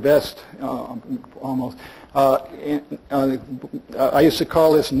the best, almost. I used to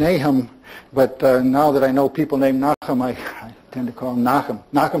call this Nahum, but now that I know people named Nahum, I tend to call him Nahum.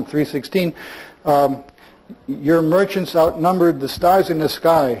 Nahum 3:16. Your merchants outnumbered the stars in the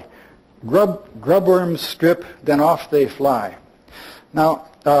sky. grubworms strip, then off they fly. Now,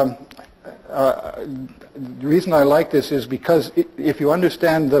 the reason I like this is because if you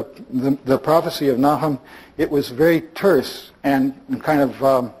understand the prophecy of Nahum, it was very terse and kind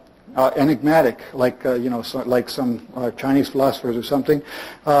of enigmatic, like like some Chinese philosophers or something,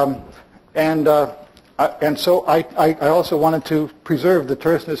 and so I also wanted to preserve the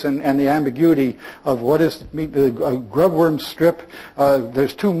terseness and the ambiguity of what is the grubworm strip.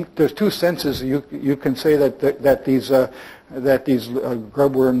 There's two senses you can say that these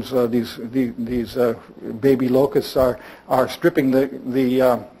grubworms, these baby locusts are stripping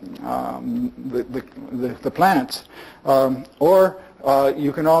the plants, or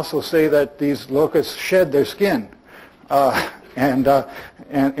you can also say that these locusts shed their skin, and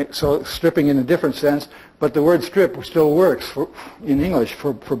so stripping in a different sense. But the word strip still works in English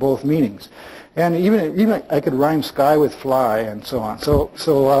for both meanings, and even I could rhyme sky with fly and so on.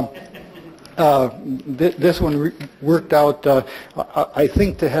 This one worked out, I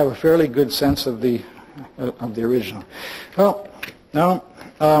think, to have a fairly good sense of the original. Well, now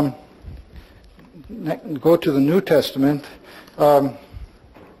go to the New Testament. In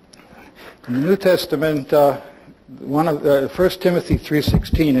the New Testament, one of 1 Timothy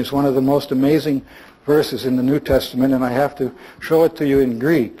 3:16 is one of the most amazing verses in the New Testament, and I have to show it to you in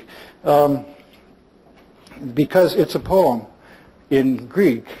Greek because it's a poem in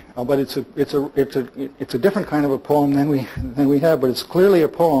Greek, but it's a different kind of a poem than we have, but it's clearly a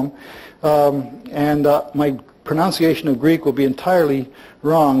poem, and my pronunciation of Greek will be entirely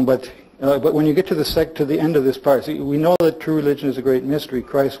wrong, but when you get to the end of this part, see, we know that true religion is a great mystery.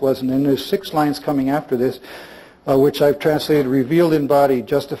 Christ was, and then there's 6 lines coming after this, which I've translated: revealed in body,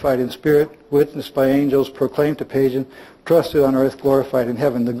 justified in spirit, witnessed by angels, proclaimed to pagans, trusted on earth, glorified in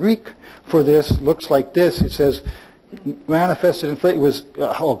heaven. The Greek for this looks like this. It says, manifested in flesh was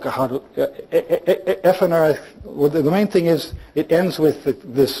FNR. Well, the main thing is it ends with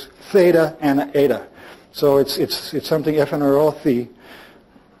this theta and eta, so it's something FNROthi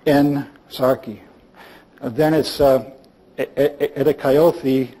en sarki. Then it's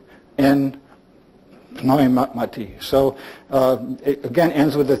edekaiothi en pneumati. So it again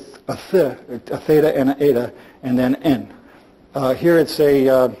ends with a theta and an eta, and then n. Here it's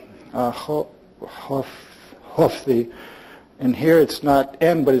a hofthi, and here it's not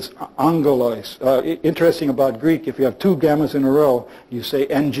n, but it's angelos. Interesting about Greek, if you have 2 gammas in a row, you say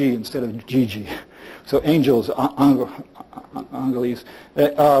ng instead of gg. So angels, angeles.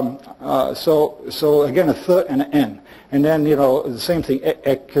 So again, a th and an n, and then the same thing.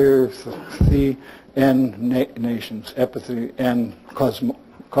 Ekerthi and nations, epithy and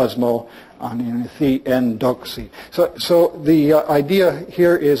cosmo, anithi and doxy. So the idea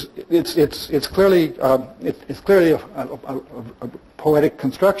here is it's clearly a poetic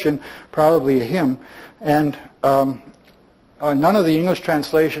construction, probably a hymn, and none of the English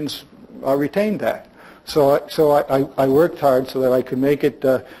translations retained that. So I worked hard so that I could make it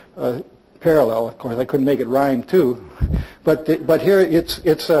parallel. Of course, I couldn't make it rhyme too, but here it's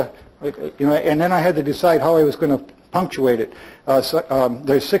and then I had to decide how I was going to punctuate it.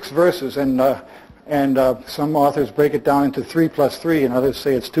 There's 6 verses, and some authors break it down into 3 plus 3, and others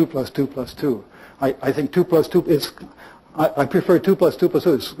say it's 2 plus 2 plus 2. I think 2 plus 2 is. I prefer 2 plus 2 plus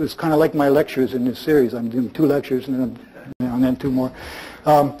 2. It's kind of like my lectures in this series. I'm doing 2 lectures and then 2 more.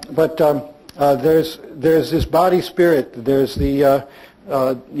 There's this body spirit. There's the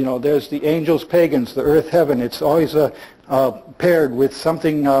there's the angels, pagans, the earth, heaven. It's always paired with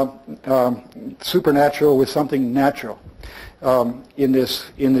something supernatural with something natural in this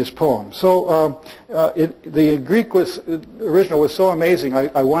poem. So the Greek original was so amazing.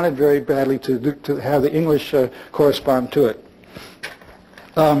 I wanted very badly to have the English correspond to it.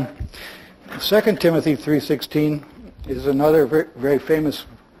 2 Timothy 3:16 is another very, very famous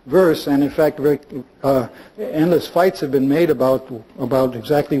verse, and in fact, endless fights have been made about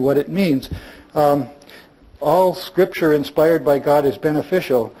exactly what it means. All Scripture inspired by God is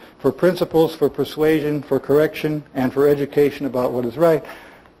beneficial for principles, for persuasion, for correction, and for education about what is right.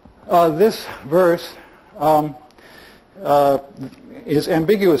 This verse is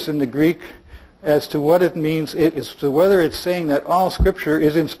ambiguous in the Greek as to what it means, as to whether it's saying that all Scripture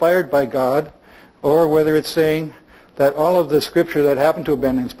is inspired by God, or whether it's saying that all of the Scripture that happened to have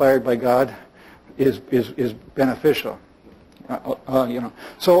been inspired by God is beneficial.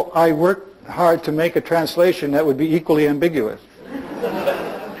 So I worked hard to make a translation that would be equally ambiguous.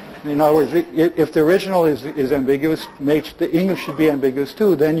 In other words, if the original is ambiguous, the English should be ambiguous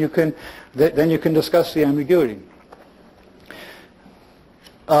too. Then you can discuss the ambiguity.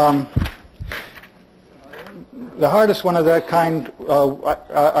 the hardest one of that kind,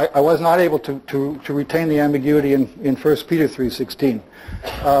 I was not able to retain the ambiguity in 1 Peter 3:16.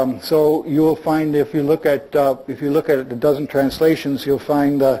 So you'll find if you look at a dozen translations, you'll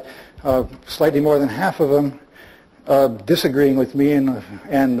find slightly more than half of them disagreeing with me,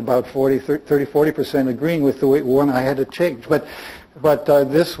 and about 30-40% agreeing with the one I had to change. But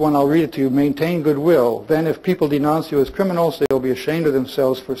this one, I'll read it to you. Maintain goodwill. Then if people denounce you as criminals, they will be ashamed of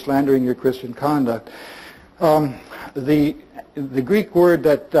themselves for slandering your Christian conduct. The Greek word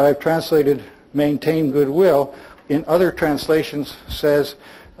that I've translated, maintain goodwill, in other translations says,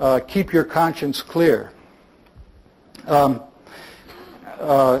 keep your conscience clear. The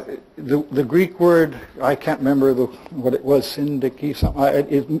Greek word, I can't remember what it was, syndiki,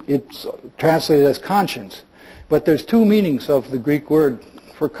 it's translated as conscience. But there's two meanings of the Greek word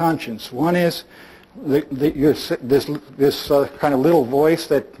for conscience. One is this kind of little voice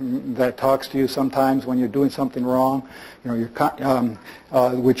that talks to you sometimes when you're doing something wrong,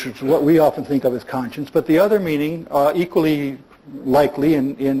 which is what we often think of as conscience. But the other meaning, equally likely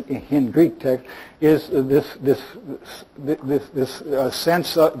in Greek text, is this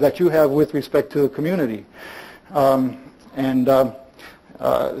sense that you have with respect to the community,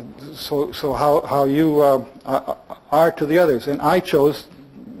 so how you are to the others. And I chose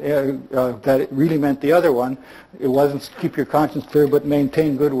that it really meant the other one. It wasn't keep your conscience clear, but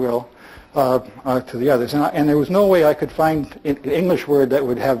maintain goodwill to the others. And there was no way I could find an English word that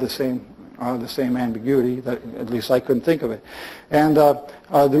would have the same ambiguity. That at least I couldn't think of it. And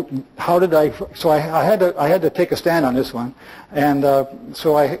how did I? So I had to take a stand on this one. And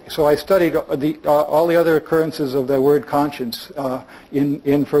so I studied all the other occurrences of the word conscience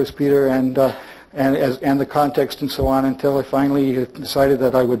in 1 Peter and the context and so on, until I finally decided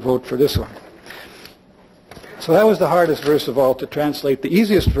that I would vote for this one. So that was the hardest verse of all to translate. The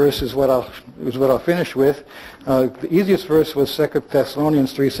easiest verse is what I'll finish with. The easiest verse was 2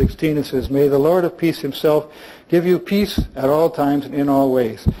 Thessalonians 3:16. It says, "May the Lord of peace himself give you peace at all times and in all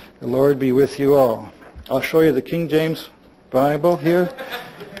ways. The Lord be with you all." I'll show you the King James Bible here.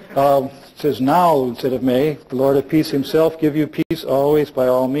 It says now instead of may. "The Lord of peace himself give you peace always by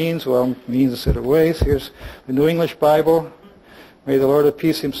all means." Well, means instead of ways. Here's the New English Bible. "May the Lord of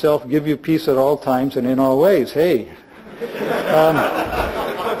peace himself give you peace at all times and in all ways." Hey.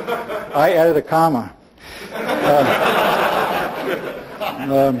 I added a comma.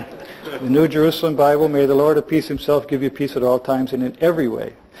 The New Jerusalem Bible, "May the Lord of peace himself give you peace at all times and in every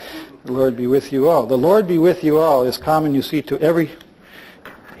way. The Lord be with you all." The Lord be with you all is common, you see, to every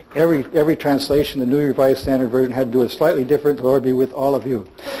translation. The New Revised Standard Version had to do it slightly different. "The Lord be with all of you."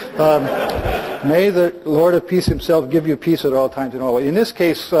 May the Lord of peace himself give you peace at all times and all ways. In this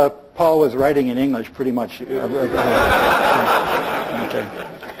case, Paul was writing in English pretty much.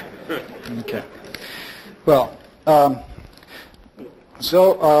 Okay. Well,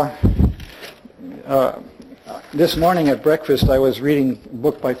 this morning at breakfast I was reading a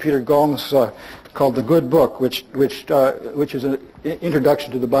book by Peter Gomes called The Good Book, which is an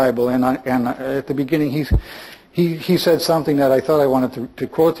introduction to the Bible. And at the beginning he said something that I thought I wanted to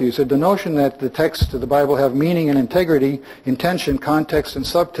quote to you. He said, "The notion that the texts of the Bible have meaning and integrity, intention, context, and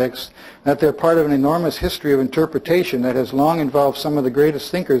subtext, that they're part of an enormous history of interpretation that has long involved some of the greatest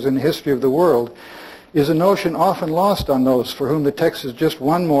thinkers in the history of the world, is a notion often lost on those for whom the text is just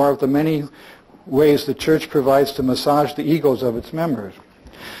one more of the many ways the church provides to massage the egos of its members."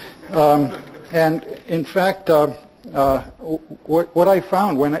 And in fact, what I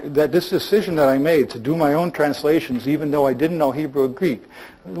found that this decision that I made to do my own translations, even though I didn't know Hebrew or Greek,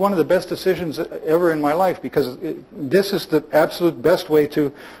 was one of the best decisions ever in my life, because this is the absolute best way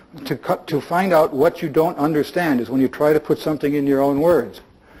to find out what you don't understand, is when you try to put something in your own words.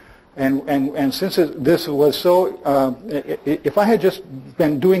 And since this was so, if I had just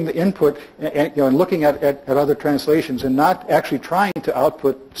been doing the input and looking at other translations and not actually trying to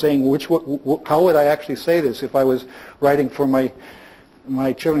output, saying how would I actually say this if I was writing for my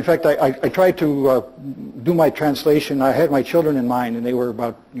children. In fact, I tried to do my translation. I had my children in mind, and they were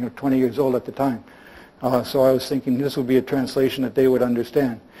about 20 years old at the time. So I was thinking this would be a translation that they would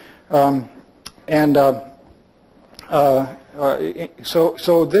understand.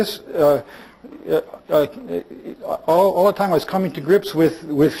 So this, all the time I was coming to grips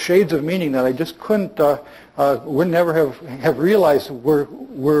with shades of meaning that I just would never have realized were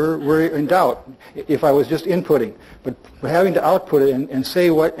in doubt if I was just inputting. But having to output it and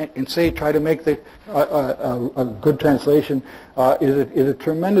try to make a good translation is a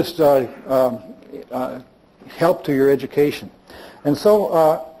tremendous help to your education. And so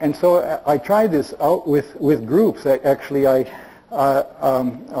I tried this out with groups. Actually, I've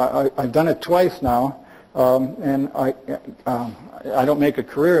done it twice now, And I don't make a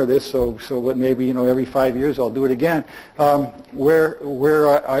career of this, so but maybe every 5 years I'll do it again.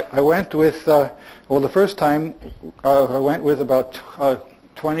 Where I went with the first time I went with about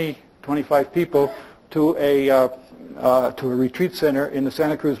 25 people to a retreat center in the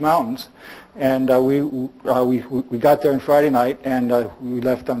Santa Cruz Mountains, and we got there on Friday night, and we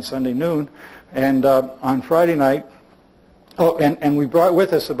left on Sunday noon, and on Friday night, and we brought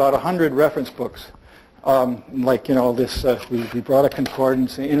with us about 100 reference books. We brought a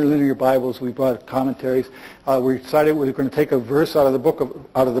concordance, interlinear Bibles. We brought commentaries. We decided we were going to take a verse out of the book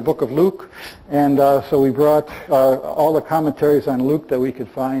of Luke, and so we brought all the commentaries on Luke that we could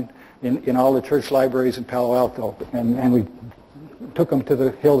find in all the church libraries in Palo Alto, and we took them to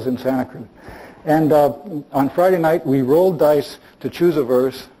the hills in Santa Cruz. And on Friday night, we rolled dice to choose a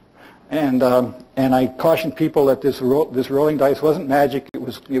verse. And I cautioned people that this rolling dice wasn't magic. It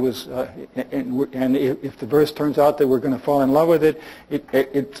was and if the verse turns out that we're going to fall in love with it,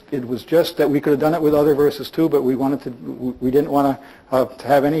 it was just that we could have done it with other verses too, but we didn't want to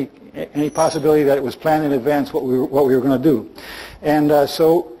have any possibility that it was planned in advance what we were going to do. And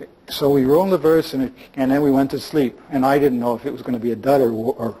so we rolled the verse, and then we went to sleep. And I didn't know if it was going to be a dud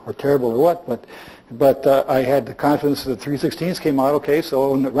or terrible or what, but I had the confidence that 3/16 came out okay,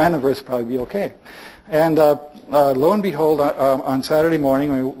 so the random verse would probably be okay. And lo and behold, on Saturday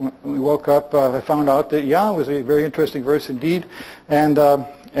morning, we woke up, I found out that, it was a very interesting verse indeed, and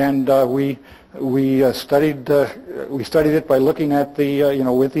we studied it by looking at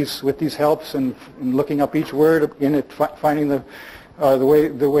with these helps and looking up each word in it, finding the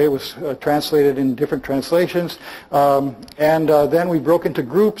way it was translated in different translations, and then we broke into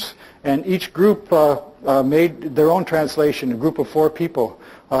groups, and each group made their own translation. A group of 4 people,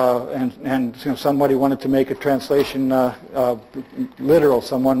 and somebody wanted to make a translation literal.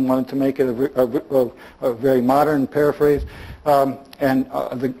 Someone wanted to make it a very modern paraphrase, and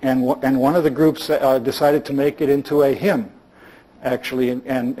one of the groups decided to make it into a hymn, actually,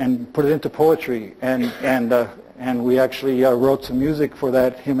 and put it into poetry, and we actually wrote some music for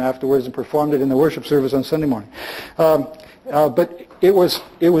that hymn afterwards and performed it in the worship service on Sunday morning. But it was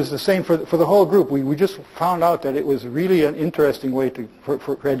the same for the whole group. We just found out that it was really an interesting way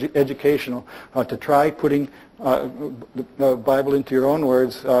for educational to try putting the Bible into your own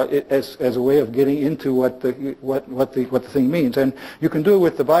words as a way of getting into what the thing means. And you can do it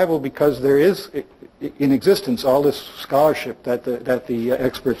with the Bible because there is in existence all this scholarship that the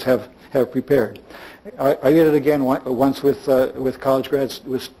experts have prepared. I did it again once with college grads,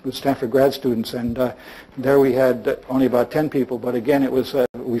 with Stanford grad students, and there we had only about 10 people. But again, it was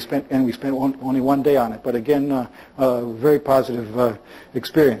we spent only one day on it. But again, a very positive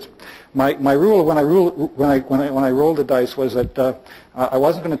experience. My rule when I rolled the dice was that I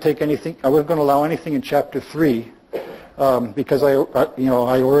wasn't going to take anything. I wasn't going to allow anything in chapter 3 because I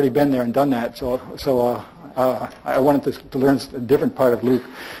already been there and done that. So I wanted to learn a different part of Luke,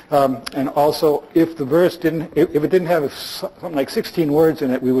 and also if the verse if it didn't have something like 16 words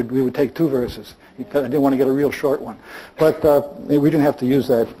in it, we would take 2 verses. I didn't want to get a real short one, but we didn't have to use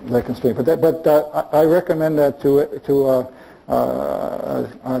that constraint. But I recommend that to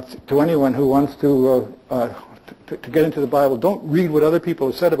anyone who wants to get into the Bible. Don't read what other people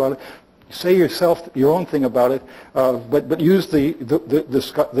have said about it. Say yourself your own thing about it, but use the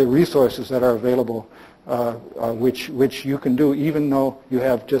resources that are available. Which you can do even though you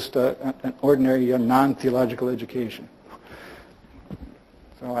have just an ordinary non-theological education.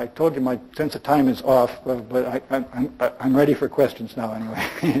 So I told you my sense of time is off, but I'm ready for questions now anyway.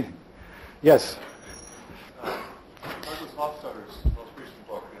 Yes? Douglas Hofstadter's most recent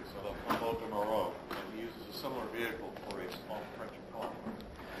book is Un mot de Moreau, and he uses a similar vehicle for a small French poem.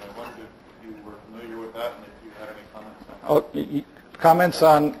 And I wondered if you were familiar with that and if you had any comments on that. Comments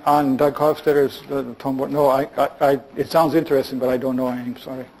on Doug Hofstadter's tome book? No, it sounds interesting, but I don't know anything.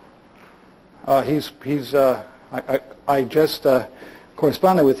 Sorry. I just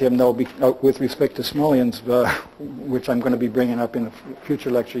corresponded with him though with respect to Smolian's, which I'm going to be bringing up in a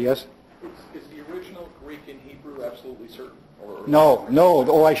future lecture. Yes. Is the original Greek and Hebrew absolutely certain? Or no.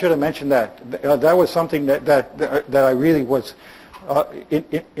 Oh, I should have mentioned that. That was something that I really was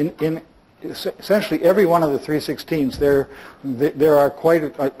in essentially every one of the 316s, there are quite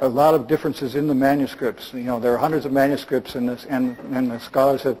a lot of differences in the manuscripts. There are hundreds of manuscripts, and the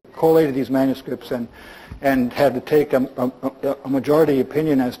scholars have collated these manuscripts and had to take a majority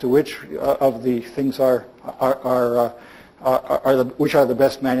opinion as to which of the things which are the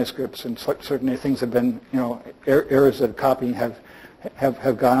best manuscripts, and certainly things have been errors of copying have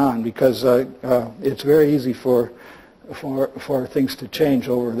gone on because it's very easy for for things to change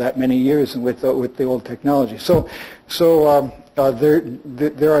over that many years and with the old technology. So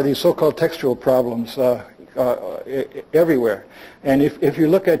there are these so-called textual problems everywhere. And if you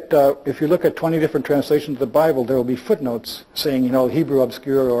look at 20 different translations of the Bible, there will be footnotes saying, Hebrew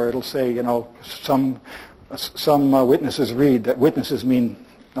obscure, or it'll say, some witnesses read. That witnesses mean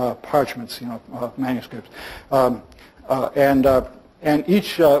parchments, manuscripts, and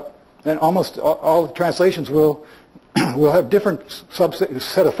each and almost all the translations will have different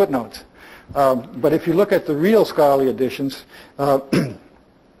set of footnotes. But if you look at the real scholarly editions,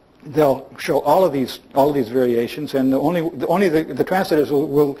 they'll show all of these variations, and the translators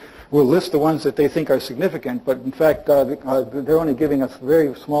will list the ones that they think are significant. But in fact, they're only giving us a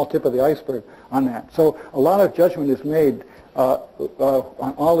very small tip of the iceberg on that. So a lot of judgment is made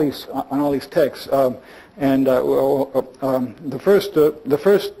on all these texts. The first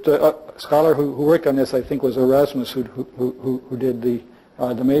scholar who worked on this, I think, was Erasmus, who did the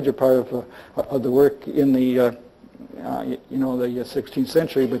major part of the work in the the 16th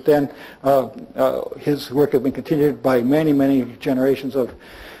century. But then his work has been continued by many generations of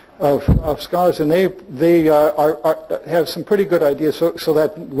scholars, and they have some pretty good ideas. So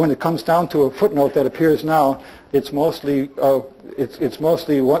that when it comes down to a footnote that appears now, it's mostly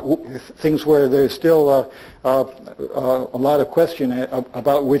things where there's still a lot of question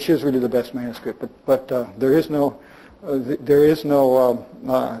about which is really the best manuscript. But there is no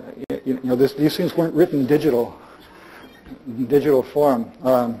these things weren't written in digital form,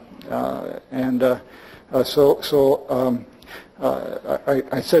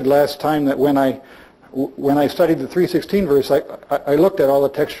 I said last time that when I studied the 3:16 verse, I looked at all the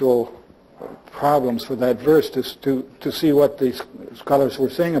textual problems for that verse to see what the scholars were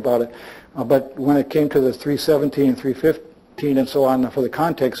saying about it. But when it came to the 3:17 and 3:15 and so on for the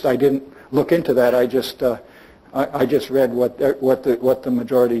context, I didn't look into that. I just read what the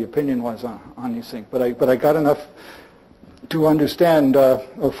majority opinion was on these things. But I got enough to understand.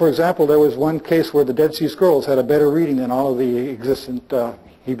 For example, there was one case where the Dead Sea Scrolls had a better reading than all of the existent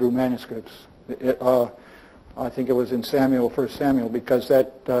Hebrew manuscripts. I think it was in 1 Samuel, because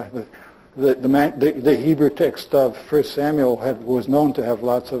that the Hebrew text of 1 Samuel was known to have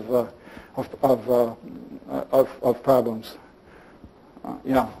lots of problems.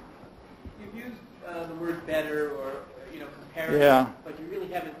 Yeah. You've used the word better or comparative, yeah. But you really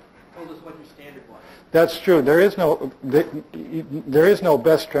haven't told us what your standard was. That's true. There is no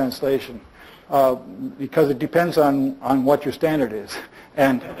best translation because it depends on what your standard is,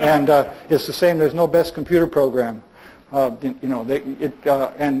 and it's the same. There's no best computer program.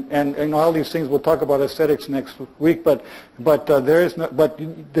 And all these things. We'll talk about aesthetics next week, but there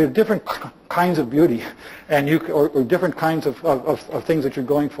are different kinds of beauty, and or different kinds of things that you're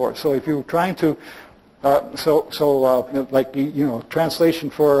going for. So if you're trying to, translation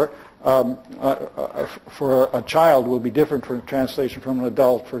for a child will be different from a translation from an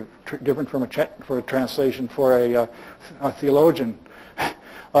adult, different from for a translation for a theologian,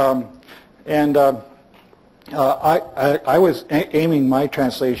 I was aiming my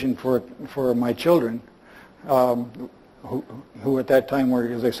translation for my children, who at that time were,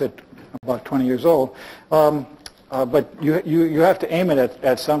 as I said, about 20 years old. But you have to aim it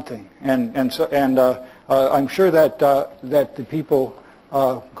at something, and I'm sure that the people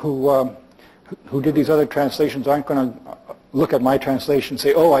who did these other translations aren't going to look at my translation and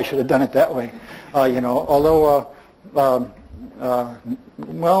say, "Oh, I should have done it that way," Although.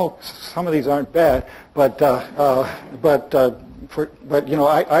 Well, some of these aren't bad, but I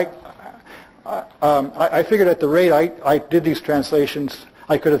figured at the rate I did these translations,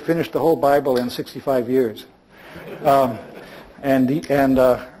 I could have finished the whole Bible in 65 years,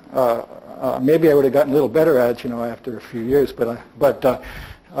 maybe I would have gotten a little better at it, after a few years. But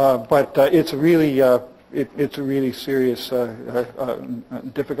it's a really serious,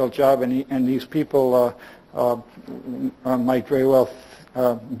 difficult job, and these people might very well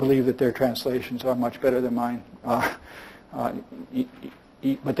believe that their translations are much better than mine, but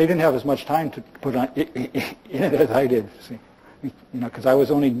they didn't have as much time to put in it as I did. See, because I was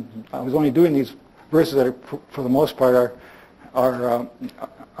only doing these verses that are, for the most part,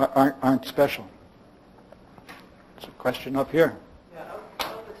 aren't special. There's a question up here. Yeah,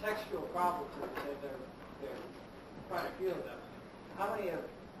 of the textual problems that they're trying to deal with, how many of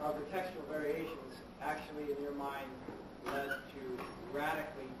the textual variations actually, in your mind, led to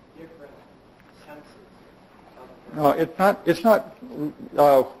radically different senses of the No, it's not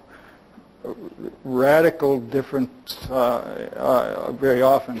radical difference very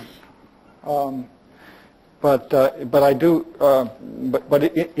often. I do, but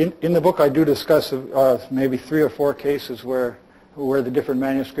in the book I do discuss maybe 3 or 4 cases where the different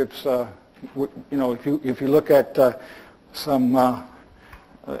manuscripts, if you look at some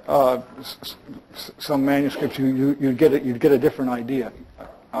manuscripts, you'd get a different idea,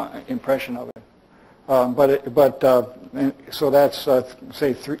 impression of it. So that's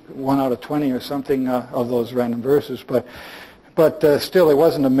say 1 out of 20 or something of those random verses, but still it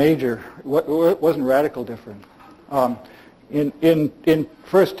wasn't a major, it wasn't radical different. In 1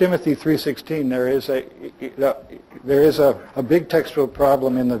 Timothy 3:16 there is a big textual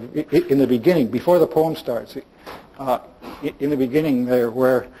problem in the beginning, before the poem starts. In the beginning there,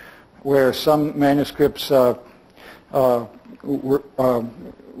 where some manuscripts were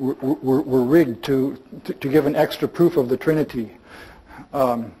rigged to give an extra proof of the Trinity,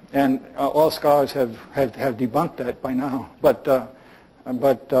 and all scholars have debunked that by now. But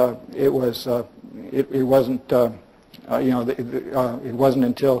it wasn't it wasn't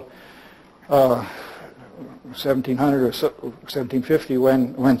until 1700 or 1750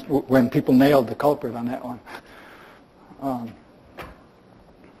 when people nailed the culprit on that one.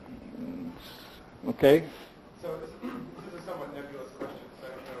 Okay. So this is a somewhat nebulous question, so I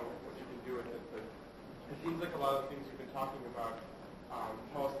don't know what you can do with it, but it seems like a lot of the things you've been talking about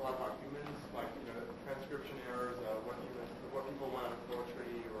tell us a lot about humans, like transcription errors, what people want out of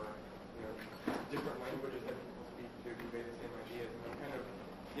poetry, or different languages that people speak to convey the same ideas, and I'm kind of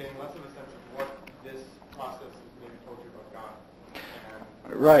getting less of a sense of what this process has maybe told you about God.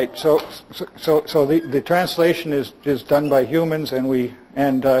 Right. So the translation is done by humans, and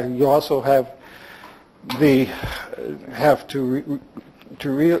you also have to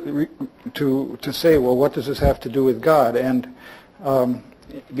say, well, what does this have to do with God? And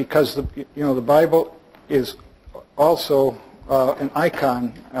because the Bible is also an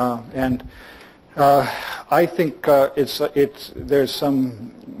icon, and I think there's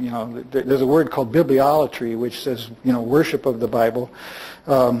some there's a word called bibliolatry, which says worship of the Bible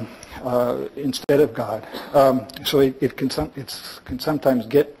instead of God. So it can sometimes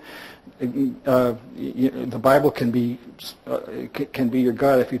get. The Bible can be your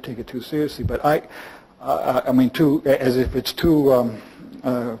God if you take it too seriously, but I mean as if it's too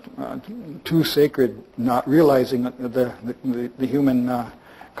sacred, not realizing the human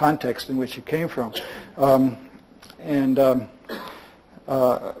context in which it came from, I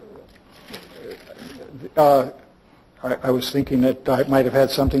was thinking that I might have had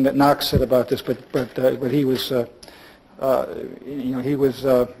something that Knox said about this, but he was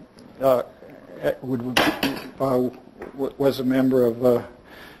was a member of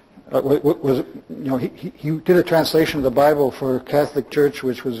he did a translation of the Bible for a Catholic Church,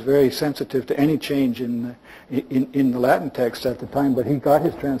 which was very sensitive to any change in the Latin text at the time. But he got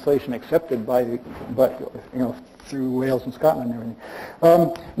his translation accepted through Wales and Scotland and everything.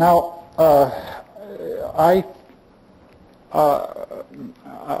 Now I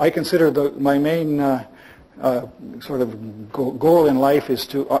consider my main sort of goal in life is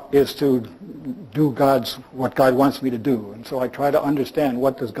to do what God wants me to do, and so I try to understand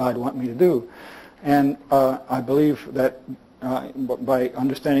what does God want me to do, and I believe that by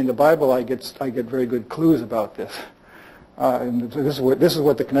understanding the Bible I get very good clues about this. And so this is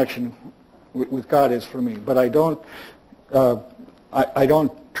what the connection with God is for me. But I don't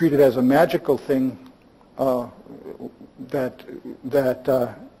treat it as a magical thing that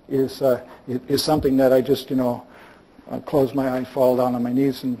is something that I just close my eye, fall down on my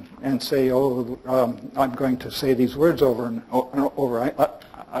knees, and say, I'm going to say these words over and over.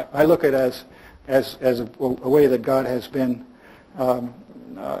 I look at it as a way that God has been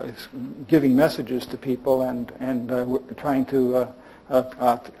giving messages to people and trying to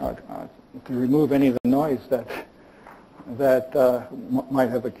remove any of the noise that might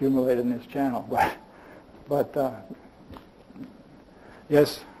have accumulated in this channel. But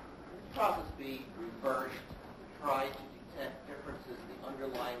yes. Process be reversed to try to detect differences in the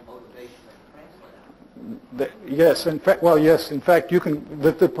underlying motivation of the translator? Yes, in fact, you can.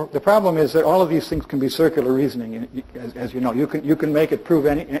 The problem is that all of these things can be circular reasoning, as you know. You can make it prove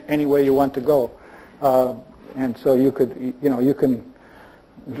any way you want to go, and so you could, you can,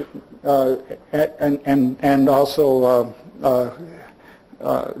 and also.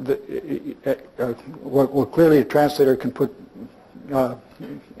 Clearly a translator can put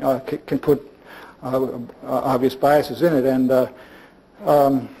obvious biases in it, and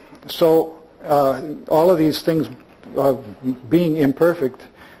so all of these things, being imperfect,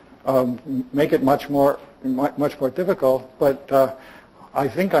 make it much more difficult. But I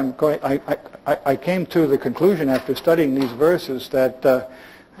think I came to the conclusion after studying these verses that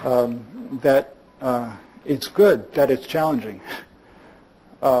it's good that it's challenging.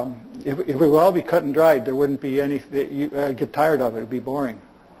 If it would all be cut and dried, there wouldn't be any. I'd get tired of it. It'd be boring.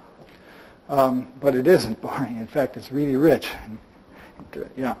 But it isn't boring. In fact, it's really rich.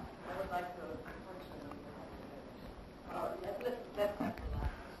 Yeah.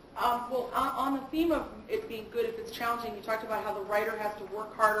 Well, on the theme of it being good if it's challenging, you talked about how the writer has to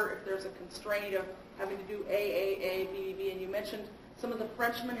work harder if there's a constraint of having to do A, BBB, and you mentioned some of the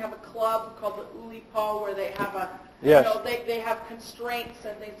Frenchmen have a club called the Oulipo where they have Yes. they have constraints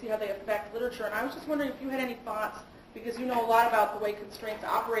and they see how they affect literature. And I was just wondering if you had any thoughts, because you know a lot about the way constraints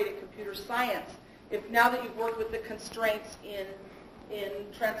operate in computer science. If now that you've worked with the constraints in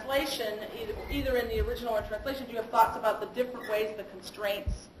translation, either in the original or translation, do you have thoughts about the different ways the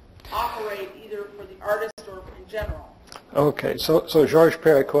constraints operate, either for the artist or in general? Okay, so Georges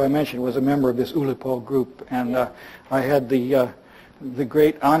Perec, who I mentioned, was a member of this Oulipo group, and I had the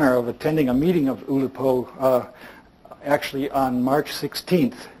great honor of attending a meeting of Oulipo actually on March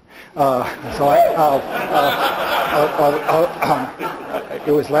 16th.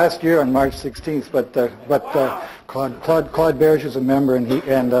 It was last year on March 16th, but Claude Berge is a member, and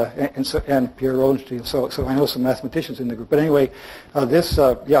Pierre Rosenstein. So I know some mathematicians in the group. But anyway, it's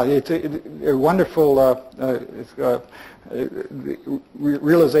a wonderful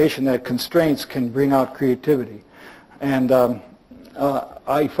realization that constraints can bring out creativity, and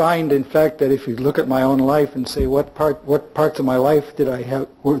I find, in fact, that if you look at my own life and say what parts of my life did I have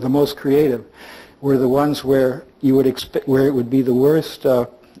were the most creative, were the ones where you would expect, where it would be the worst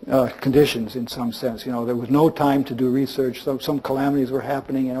conditions in some sense. You know, there was no time to do research. Some calamities were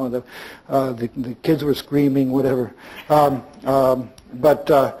happening. You know, the kids were screaming, whatever.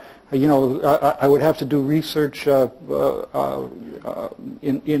 You know, I would have to do research. I'd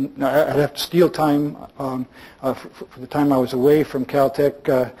have to steal time for the time I was away from Caltech,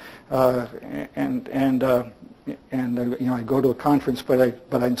 you know, I'd go to a conference, but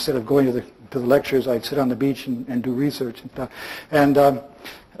instead of going to the lectures, I'd sit on the beach and do research and stuff.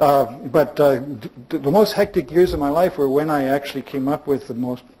 The most hectic years of my life were when I actually came up with the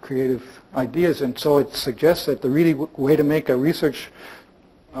most creative ideas, and so it suggests that the really way to make a research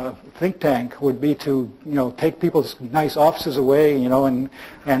think tank would be to, you know, take people's nice offices away, you know, and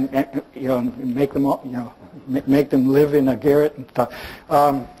you know, make them, you know, make them live in a garret and stuff.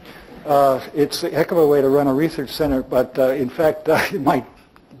 It's a heck of a way to run a research center, but in fact, it might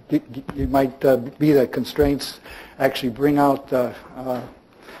be that constraints actually bring out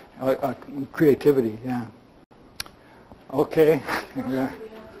creativity. Yeah. Okay. Yeah.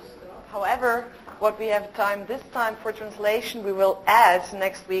 However, what we have time this time for translation, we will add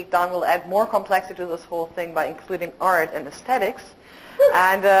next week. Don will add more complexity to this whole thing by including art and aesthetics.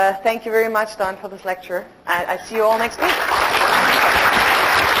 And thank you very much, Don, for this lecture. And I see you all next week.